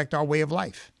don't respect our way of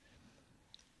life.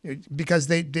 Because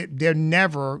they're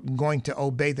never going to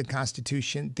obey the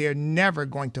Constitution. They're never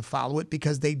going to follow it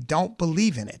because they don't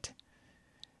believe in it.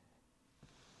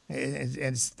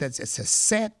 It's a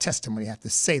sad testimony. I have to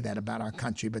say that about our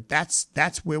country, but that's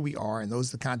where we are, and those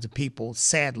are the kinds of people,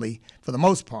 sadly, for the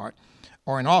most part,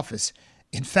 are in office.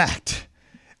 In fact,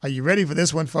 are you ready for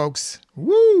this one, folks?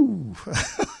 Woo!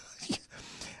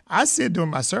 I said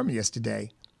during my sermon yesterday,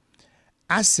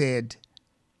 I said,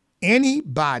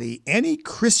 anybody, any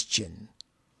Christian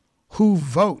who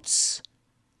votes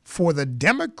for the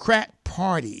Democrat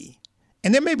Party,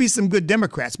 and there may be some good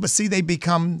Democrats, but see, they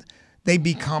become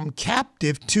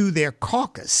captive to their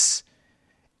caucus.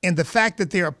 And the fact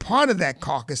that they're a part of that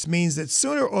caucus means that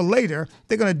sooner or later,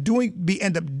 they're going to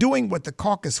end up doing what the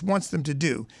caucus wants them to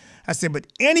do. I said, but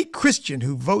any Christian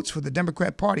who votes for the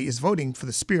Democrat Party is voting for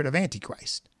the spirit of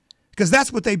Antichrist, because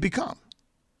that's what they become.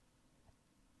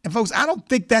 And folks, I don't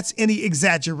think that's any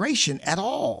exaggeration at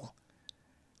all.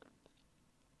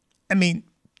 I mean,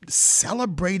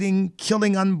 celebrating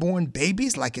killing unborn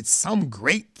babies like it's some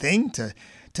great thing to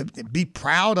be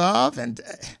proud of. And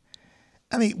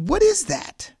I mean, what is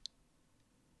that?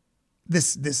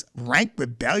 This rank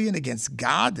rebellion against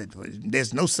God, that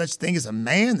there's no such thing as a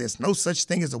man, there's no such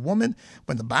thing as a woman,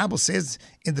 when the Bible says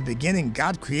in the beginning,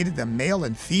 God created them male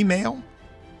and female.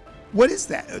 What is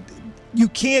that? You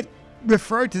can't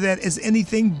refer to that as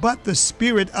anything but the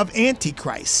spirit of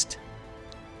Antichrist.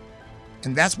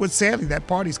 And that's what, sadly, that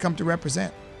party's come to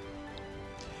represent.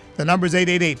 The number is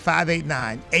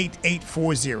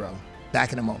 888-589-8840.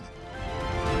 Back in a moment.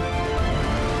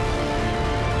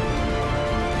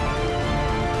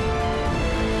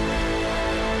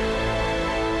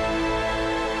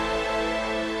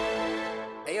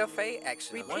 AFA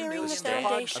Action. One news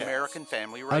now. American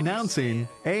Family Radio. Announcing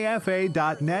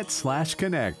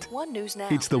AFA.net/connect. One news now.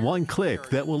 It's the one click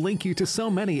that will link you to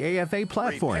so many AFA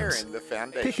platforms. Repairing the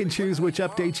foundation. Pick and choose which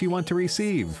updates you want to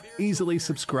receive. Easily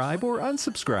subscribe or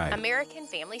unsubscribe. American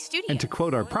Family Studio. And to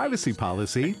quote our privacy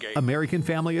policy, American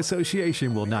Family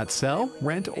Association will not sell,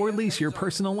 rent, or lease your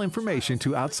personal information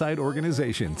to outside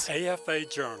organizations. AFA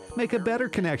Journal. Make a better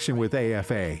connection with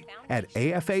AFA at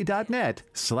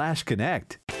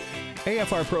afa.net/connect.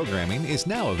 AFR programming is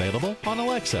now available on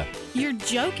Alexa. You're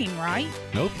joking, right?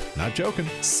 Nope, not joking.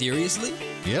 Seriously?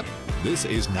 Yep, this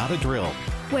is not a drill.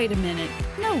 Wait a minute.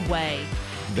 No way.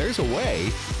 There's a way.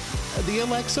 The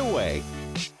Alexa way.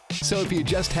 So if you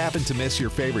just happen to miss your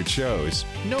favorite shows,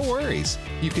 no worries.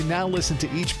 You can now listen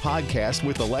to each podcast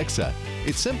with Alexa.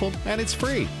 It's simple and it's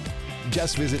free.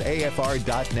 Just visit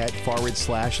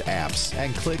afr.net/apps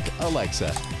and click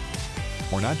Alexa.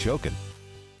 We're not joking.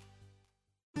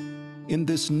 In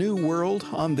this new world,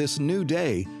 on this new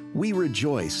day, we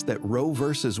rejoice that Roe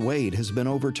v. Wade has been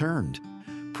overturned.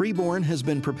 Preborn has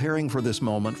been preparing for this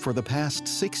moment for the past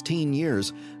 16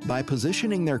 years by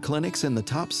positioning their clinics in the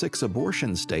top 6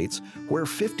 abortion states where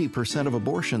 50% of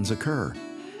abortions occur.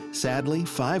 Sadly,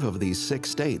 5 of these 6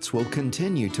 states will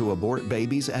continue to abort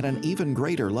babies at an even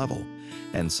greater level.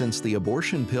 And since the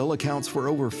abortion pill accounts for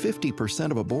over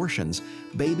 50% of abortions,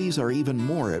 babies are even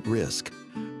more at risk.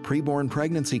 Preborn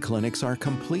pregnancy clinics are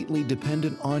completely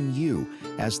dependent on you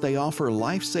as they offer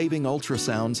life-saving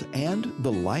ultrasounds and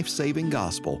the life-saving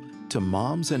gospel to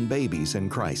moms and babies in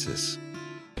crisis.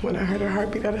 When I heard her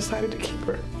heartbeat, I decided to keep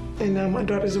her. And now my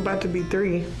daughter's about to be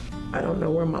 3. I don't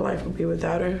know where my life would be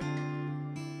without her.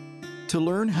 To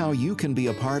learn how you can be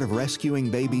a part of rescuing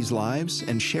babies' lives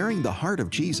and sharing the heart of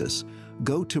Jesus,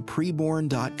 go to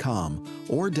preborn.com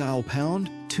or dial pound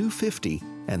 250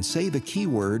 and say the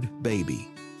keyword baby.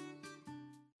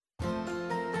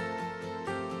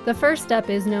 The first step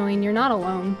is knowing you're not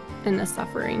alone in this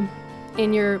suffering,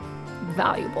 and you're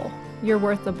valuable. You're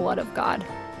worth the blood of God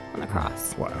on the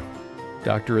cross. Wow.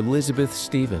 Dr. Elizabeth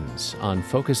Stevens on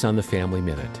Focus on the Family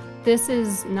Minute. This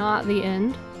is not the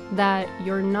end, that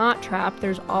you're not trapped.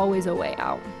 There's always a way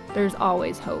out. There's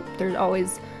always hope. There's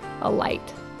always a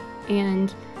light.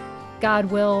 And God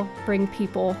will bring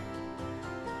people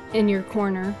in your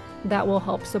corner that will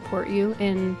help support you,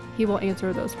 and He will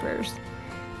answer those prayers.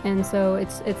 And so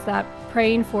it's that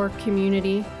praying for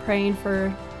community, praying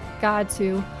for God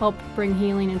to help bring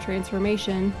healing and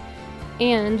transformation.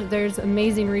 And there's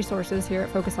amazing resources here at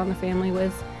Focus on the Family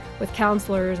with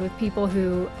counselors, with people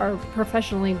who are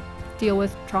professionally deal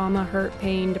with trauma, hurt,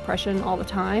 pain, depression all the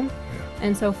time. Yeah.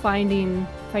 And so finding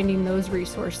those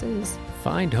resources.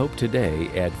 Find hope today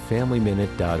at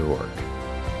FamilyMinute.org.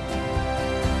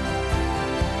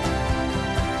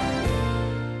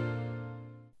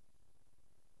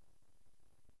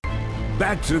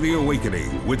 Back to the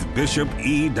Awakening with Bishop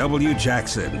E.W.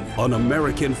 Jackson on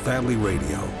American Family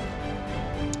Radio.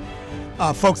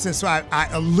 Folks, and so I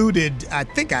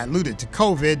think I alluded to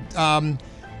COVID.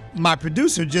 My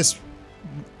producer just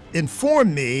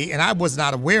informed me, and I was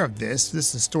not aware of this. This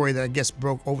is a story that I guess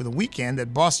broke over the weekend,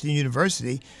 that Boston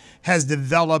University has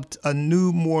developed a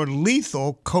new, more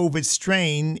lethal COVID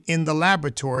strain in the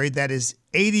laboratory that is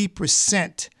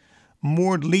 80%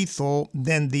 more lethal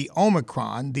than the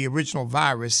Omicron, the original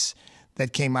virus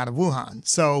that came out of Wuhan.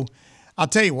 So I'll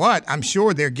tell you what, I'm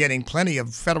sure they're getting plenty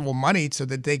of federal money so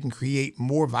that they can create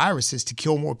more viruses to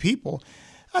kill more people.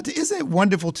 Isn't it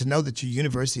wonderful to know that your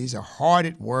universities are hard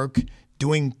at work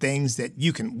doing things that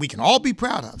we can all be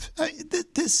proud of?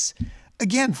 This,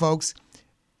 again, folks,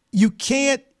 you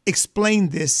can't explain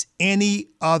this any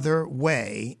other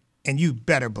way, and you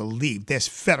better believe there's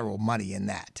federal money in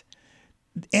that,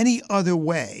 any other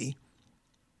way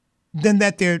than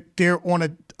that they're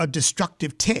on a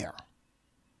destructive tear.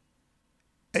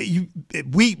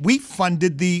 We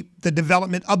funded the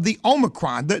development of the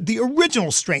Omicron, the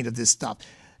original strain of this stuff.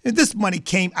 And this money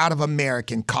came out of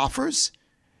American coffers.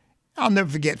 I'll never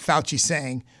forget Fauci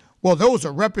saying, well, those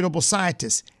are reputable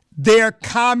scientists. They're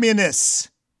communists.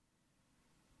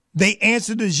 They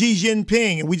answer to Xi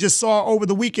Jinping. And we just saw over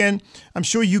the weekend, I'm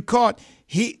sure you caught,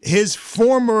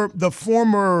 the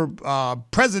former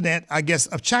president, I guess,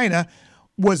 of China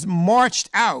was marched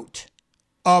out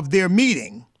of their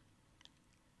meeting.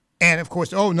 And of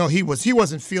course, oh no, he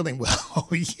wasn't feeling well. Oh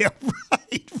yeah,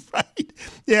 right.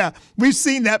 Yeah, we've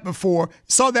seen that before.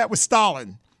 Saw that with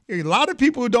Stalin. A lot of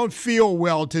people who don't feel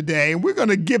well today, and we're going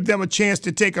to give them a chance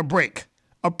to take a break,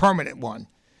 a permanent one.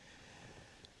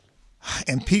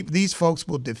 And these folks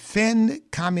will defend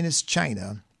communist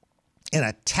China and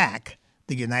attack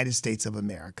the United States of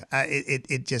America.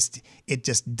 It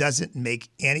just doesn't make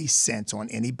any sense on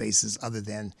any basis other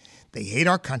than they hate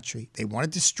our country. They want to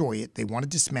destroy it. They want to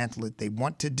dismantle it. They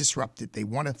want to disrupt it. They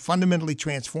want to fundamentally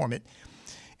transform it.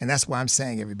 And that's why I'm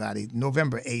saying, everybody,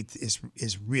 November 8th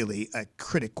is really a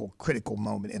critical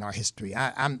moment in our history.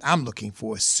 I'm looking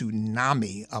for a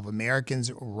tsunami of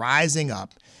Americans rising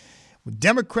up,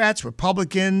 Democrats,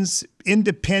 Republicans,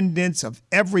 independents of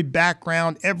every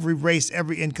background, every race,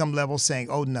 every income level, saying,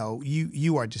 oh no,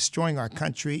 you are destroying our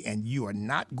country and you are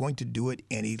not going to do it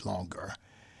any longer.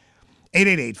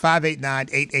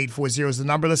 888-589-8840 is the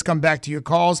number. Let's come back to your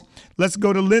calls. Let's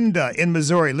go to Linda in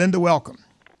Missouri. Linda, welcome.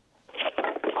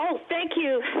 Oh, thank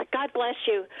you. God bless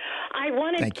you. I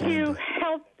wanted to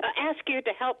ask you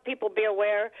to help people be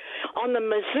aware. On the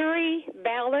Missouri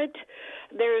ballot,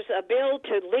 there's a bill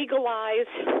to legalize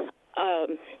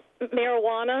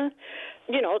marijuana,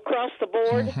 across the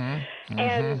board.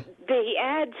 And the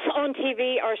ads on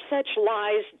TV are such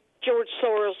lies. George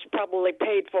Soros probably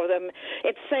paid for them.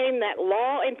 It's saying that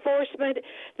law enforcement,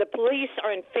 the police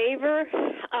are in favor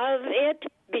of it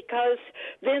because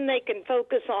then they can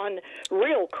focus on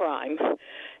real crime.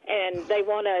 And they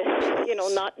want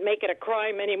to, not make it a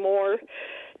crime anymore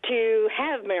to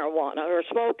have marijuana or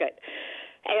smoke it.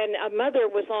 And a mother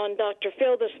was on Dr.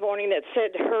 Phil this morning that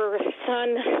said her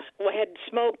son had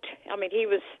smoked. I mean, he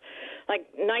was like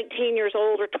 19 years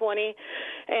old or 20,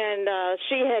 and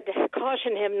she had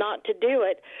cautioned him not to do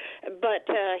it, but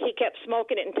he kept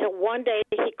smoking it until one day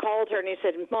he called her and he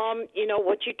said, Mom, you know,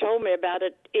 what you told me about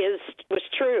it was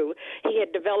true. He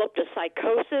had developed a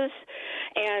psychosis,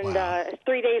 and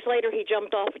 3 days later he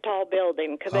jumped off a tall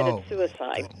building, committed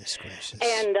suicide. Goodness gracious.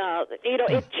 And, you know,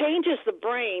 it changes the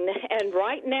brain, and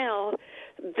right now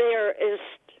there is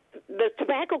the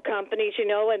tobacco companies, you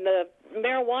know, and the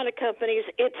marijuana companies,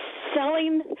 it's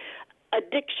selling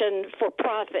addiction for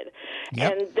profit.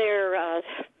 Yep. And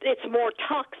it's more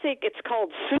toxic. It's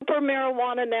called super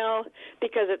marijuana now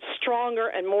because it's stronger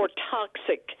and more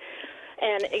toxic.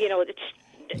 And, you know, it's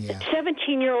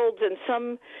 17-year-olds in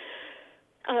some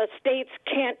states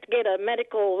can't get a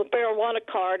medical marijuana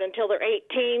card until they're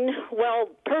 18. Well,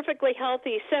 perfectly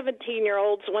healthy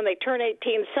 17-year-olds, when they turn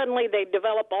 18, suddenly they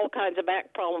develop all kinds of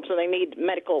back problems, so they need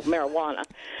medical marijuana.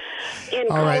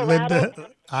 All right,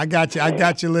 Linda, I got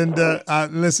you, Linda.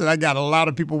 Listen, I got a lot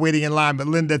of people waiting in line, but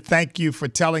Linda, thank you for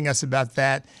telling us about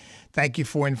that. Thank you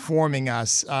for informing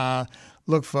us.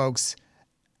 Look, folks,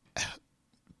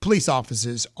 police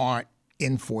officers aren't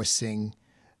enforcing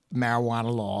marijuana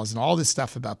laws and all this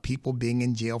stuff about people being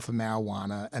in jail for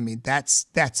marijuana. I mean, that's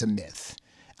a myth.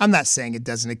 I'm not saying it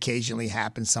doesn't occasionally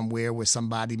happen somewhere where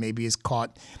somebody maybe is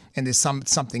caught and there's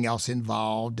something else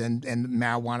involved and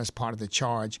marijuana is part of the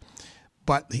charge.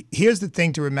 But here's the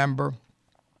thing to remember.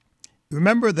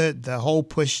 Remember the whole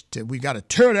push to, we got to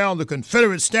tear down the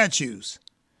Confederate statues.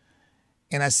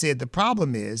 And I said, the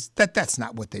problem is that that's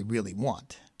not what they really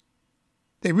want.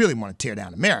 They really want to tear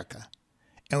down America.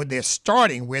 And they're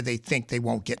starting where they think they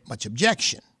won't get much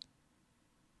objection.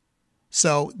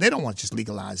 So they don't want to just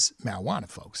legalize marijuana,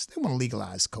 folks. They want to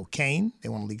legalize cocaine. They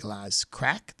want to legalize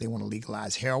crack. They want to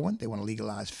legalize heroin. They want to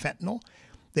legalize fentanyl.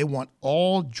 They want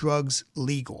all drugs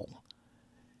legal.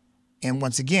 And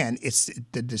once again, it's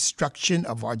the destruction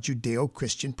of our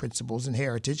Judeo-Christian principles and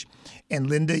heritage. And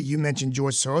Linda, you mentioned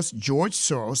George Soros. George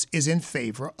Soros is in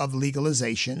favor of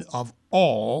legalization of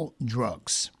all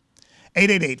drugs.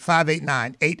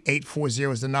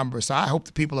 888-589-8840 is the number. So I hope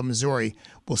the people of Missouri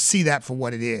will see that for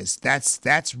what it is.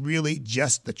 That's really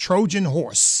just the Trojan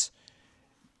horse.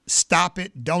 Stop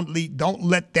it. Don't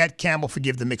let that camel,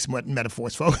 forgive the mixed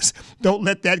metaphors, folks. Don't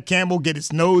let that camel get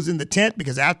its nose in the tent,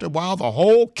 because after a while, the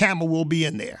whole camel will be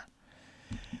in there.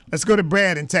 Let's go to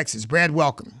Brad in Texas. Brad,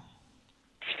 welcome.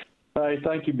 Hey,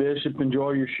 thank you, Bishop.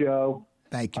 Enjoy your show.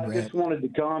 Thank you, Brad. I just wanted to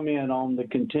comment on the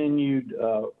continued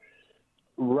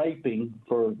raping,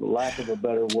 for lack of a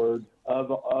better word,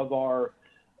 of our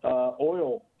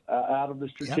oil out of the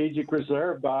strategic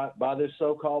reserve by this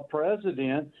so-called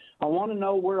president. I want to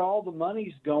know where all the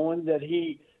money's going that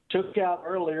he took out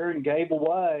earlier and gave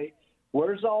away.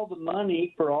 Where's all the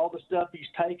money for all the stuff he's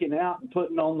taking out and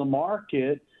putting on the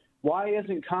market? Why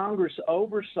isn't Congress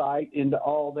oversight into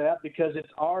all that? Because it's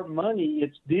our money.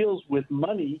 It deals with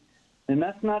money, and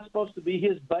that's not supposed to be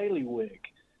his bailiwick.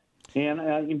 And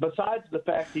besides the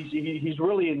fact he's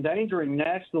really endangering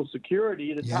national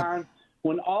security at a time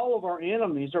when all of our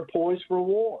enemies are poised for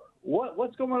war.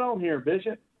 What's going on here,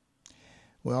 Bishop?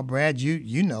 Well, Brad,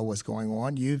 you know what's going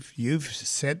on. You've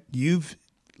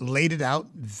laid it out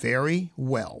very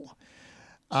well.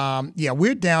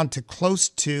 We're down to close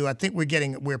to, I think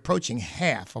we're approaching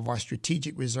half of our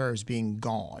strategic reserves being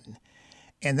gone.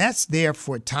 And that's there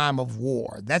for a time of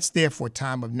war. That's there for a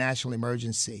time of national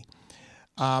emergency.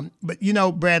 But, you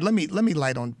know, Brad, let me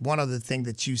light on one other thing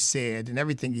that you said, and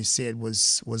everything you said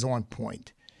was on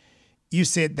point. You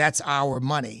said that's our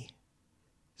money.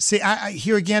 See, I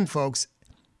here again, folks,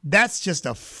 that's just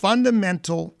a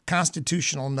fundamental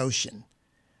constitutional notion.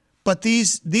 But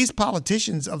these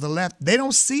politicians of the left, they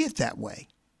don't see it that way.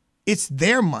 It's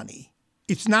their money.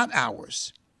 It's not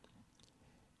ours.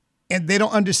 And they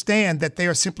don't understand that they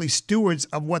are simply stewards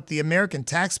of what the American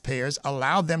taxpayers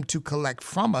allow them to collect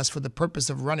from us for the purpose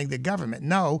of running the government.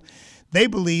 No, they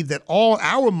believe that all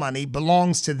our money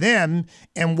belongs to them,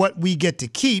 and what we get to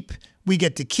keep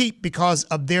because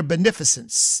of their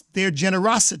beneficence, their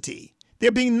generosity. They're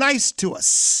being nice to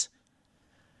us.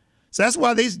 So that's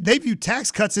why they view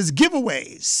tax cuts as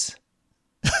giveaways.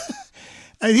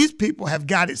 And these people have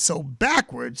got it so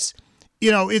backwards. You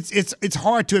know, it's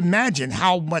hard to imagine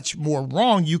how much more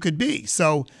wrong you could be.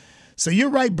 So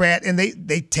you're right, Brad, and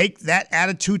they take that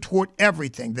attitude toward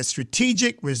everything. The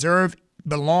strategic reserve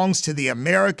belongs to the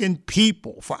American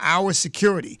people for our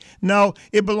security. No,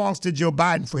 it belongs to Joe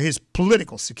Biden for his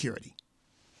political security.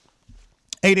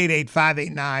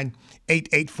 888-589-8840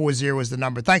 8840 is the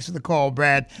number. Thanks for the call,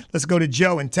 Brad. Let's go to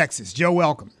Joe in Texas. Joe,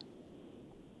 welcome.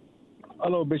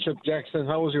 Hello, Bishop Jackson.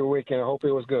 How was your weekend? I hope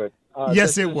it was good.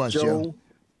 Yes, it was, Joe.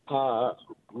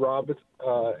 Robert,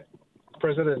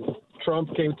 President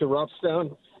Trump came to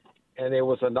Robstown, and it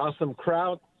was an awesome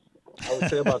crowd. I would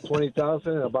say about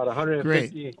 20,000. About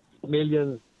 150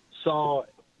 million saw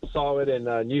it in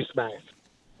Newsmax.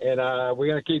 And we're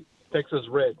going to keep Texas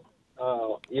red,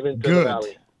 even to the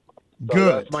valley. So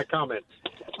Good. That's my comment.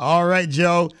 All right,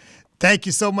 Joe. Thank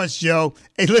you so much, Joe.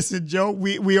 Hey, listen, Joe,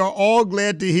 we are all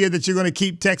glad to hear that you're going to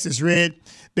keep Texas red,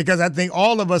 because I think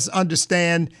all of us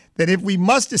understand that if we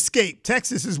must escape,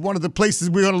 Texas is one of the places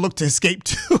we're going to look to escape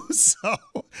to.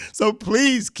 So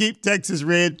please keep Texas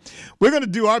red. We're going to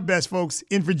do our best, folks,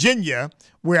 in Virginia,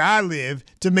 where I live,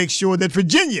 to make sure that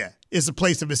Virginia is a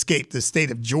place of escape. The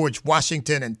state of George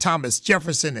Washington and Thomas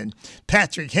Jefferson and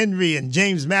Patrick Henry and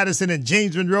James Madison and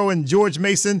James Monroe and George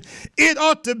Mason. It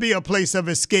ought to be a place of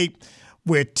escape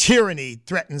where tyranny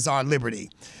threatens our liberty.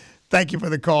 Thank you for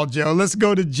the call, Joe. Let's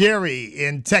go to Jerry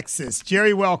in Texas.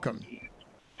 Jerry, welcome.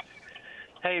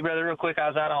 Hey, brother, real quick. I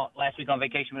was out last week on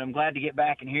vacation, but I'm glad to get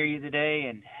back and hear you today.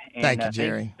 And thank you,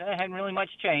 Jerry. Hadn't really much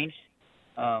changed.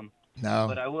 No.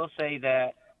 But I will say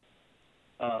that,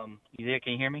 you there?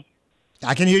 Can you hear me?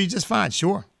 I can hear you just fine,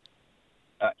 sure.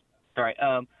 All right.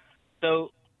 So,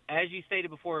 as you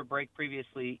stated before a break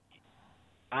previously,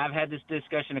 I've had this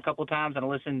discussion a couple times, and I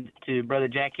listened to Brother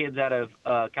Jack Hibbs out of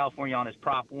California on his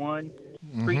Prop 1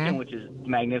 preaching, which is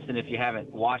magnificent if you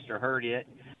haven't watched or heard it.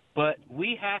 But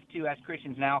we have to, as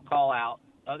Christians now, call out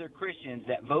other Christians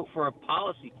that vote for a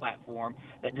policy platform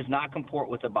that does not comport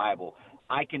with the Bible.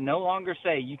 I can no longer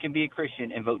say you can be a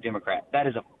Christian and vote Democrat.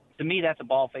 To me, that's a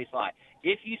bald-faced lie.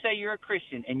 If you say you're a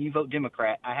Christian and you vote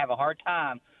Democrat, I have a hard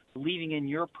time believing in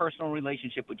your personal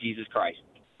relationship with Jesus Christ.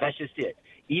 That's just it.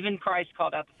 Even Christ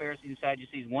called out the Pharisees and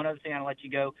Sadducees. One other thing, I'll let you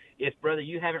go. If, brother,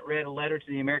 you haven't read a letter to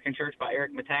the American Church by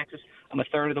Eric Metaxas, I'm a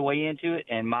third of the way into it,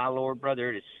 and my Lord, brother,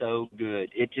 it is so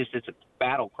good. It's a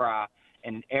battle cry,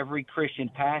 and every Christian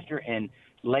pastor and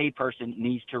lay person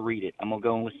needs to read it. I'm going to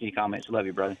go and listen to your comments. Love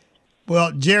you, brother.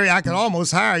 Well, Jerry, I can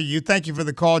almost hire you. Thank you for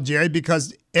the call, Jerry,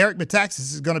 because Eric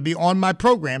Metaxas is going to be on my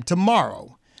program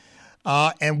tomorrow.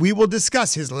 And we will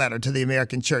discuss his letter to the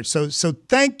American Church. So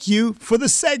thank you for the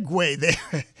segue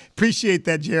there. Appreciate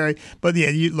that, Jerry. But yeah,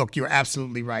 you're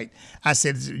absolutely right. I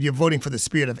said you're voting for the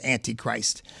spirit of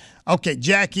Antichrist. Okay,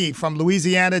 Jackie from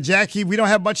Louisiana. Jackie, we don't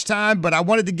have much time, but I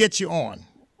wanted to get you on.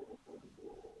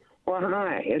 Well,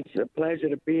 hi. It's a pleasure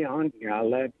to be on here. I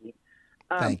love you.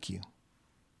 Thank you.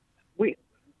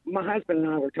 My husband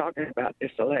and I were talking about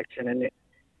this election, and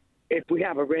if we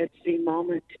have a Red Sea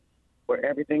moment where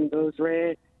everything goes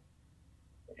red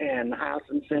and the House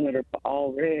and Senate are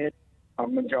all red or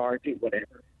majority,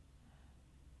 whatever,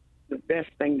 the best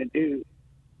thing to do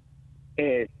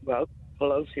is,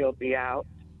 Pelosi will be out,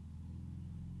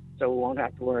 so we won't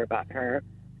have to worry about her.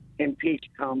 Impeach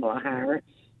Kamala Harris,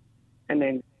 and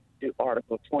then do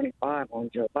Article 25 on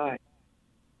Joe Biden.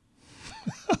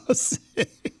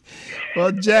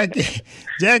 Well, Jackie,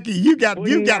 you got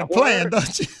a plan,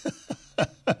 don't you?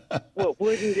 Well,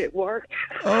 wouldn't it work?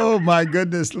 Oh my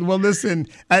goodness! Well, listen,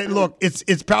 look,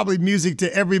 it's probably music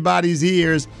to everybody's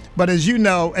ears, but as you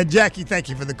know, and Jackie, thank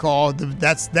you for the call.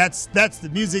 That's the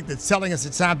music that's telling us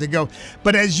it's time to go.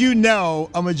 But as you know,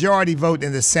 a majority vote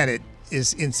in the Senate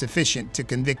is insufficient to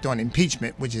convict on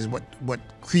impeachment, which is what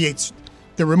creates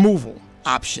the removal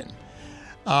option.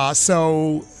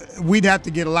 So we'd have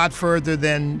to get a lot further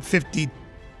than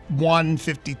 51,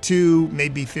 52,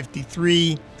 maybe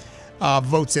 53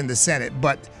 votes in the Senate.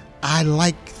 But I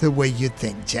like the way you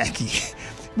think, Jackie.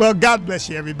 Well, God bless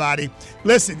you, everybody.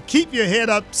 Listen, keep your head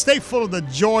up. Stay full of the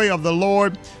joy of the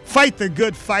Lord. Fight the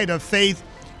good fight of faith.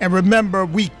 And remember,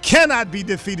 we cannot be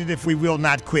defeated if we will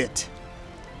not quit,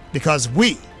 because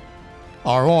we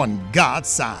are on God's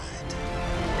side.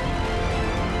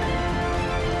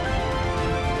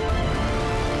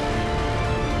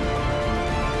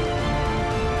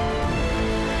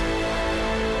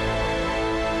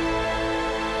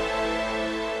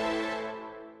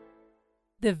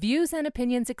 The views and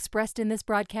opinions expressed in this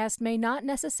broadcast may not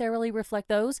necessarily reflect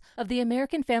those of the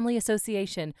American Family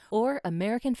Association or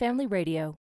American Family Radio.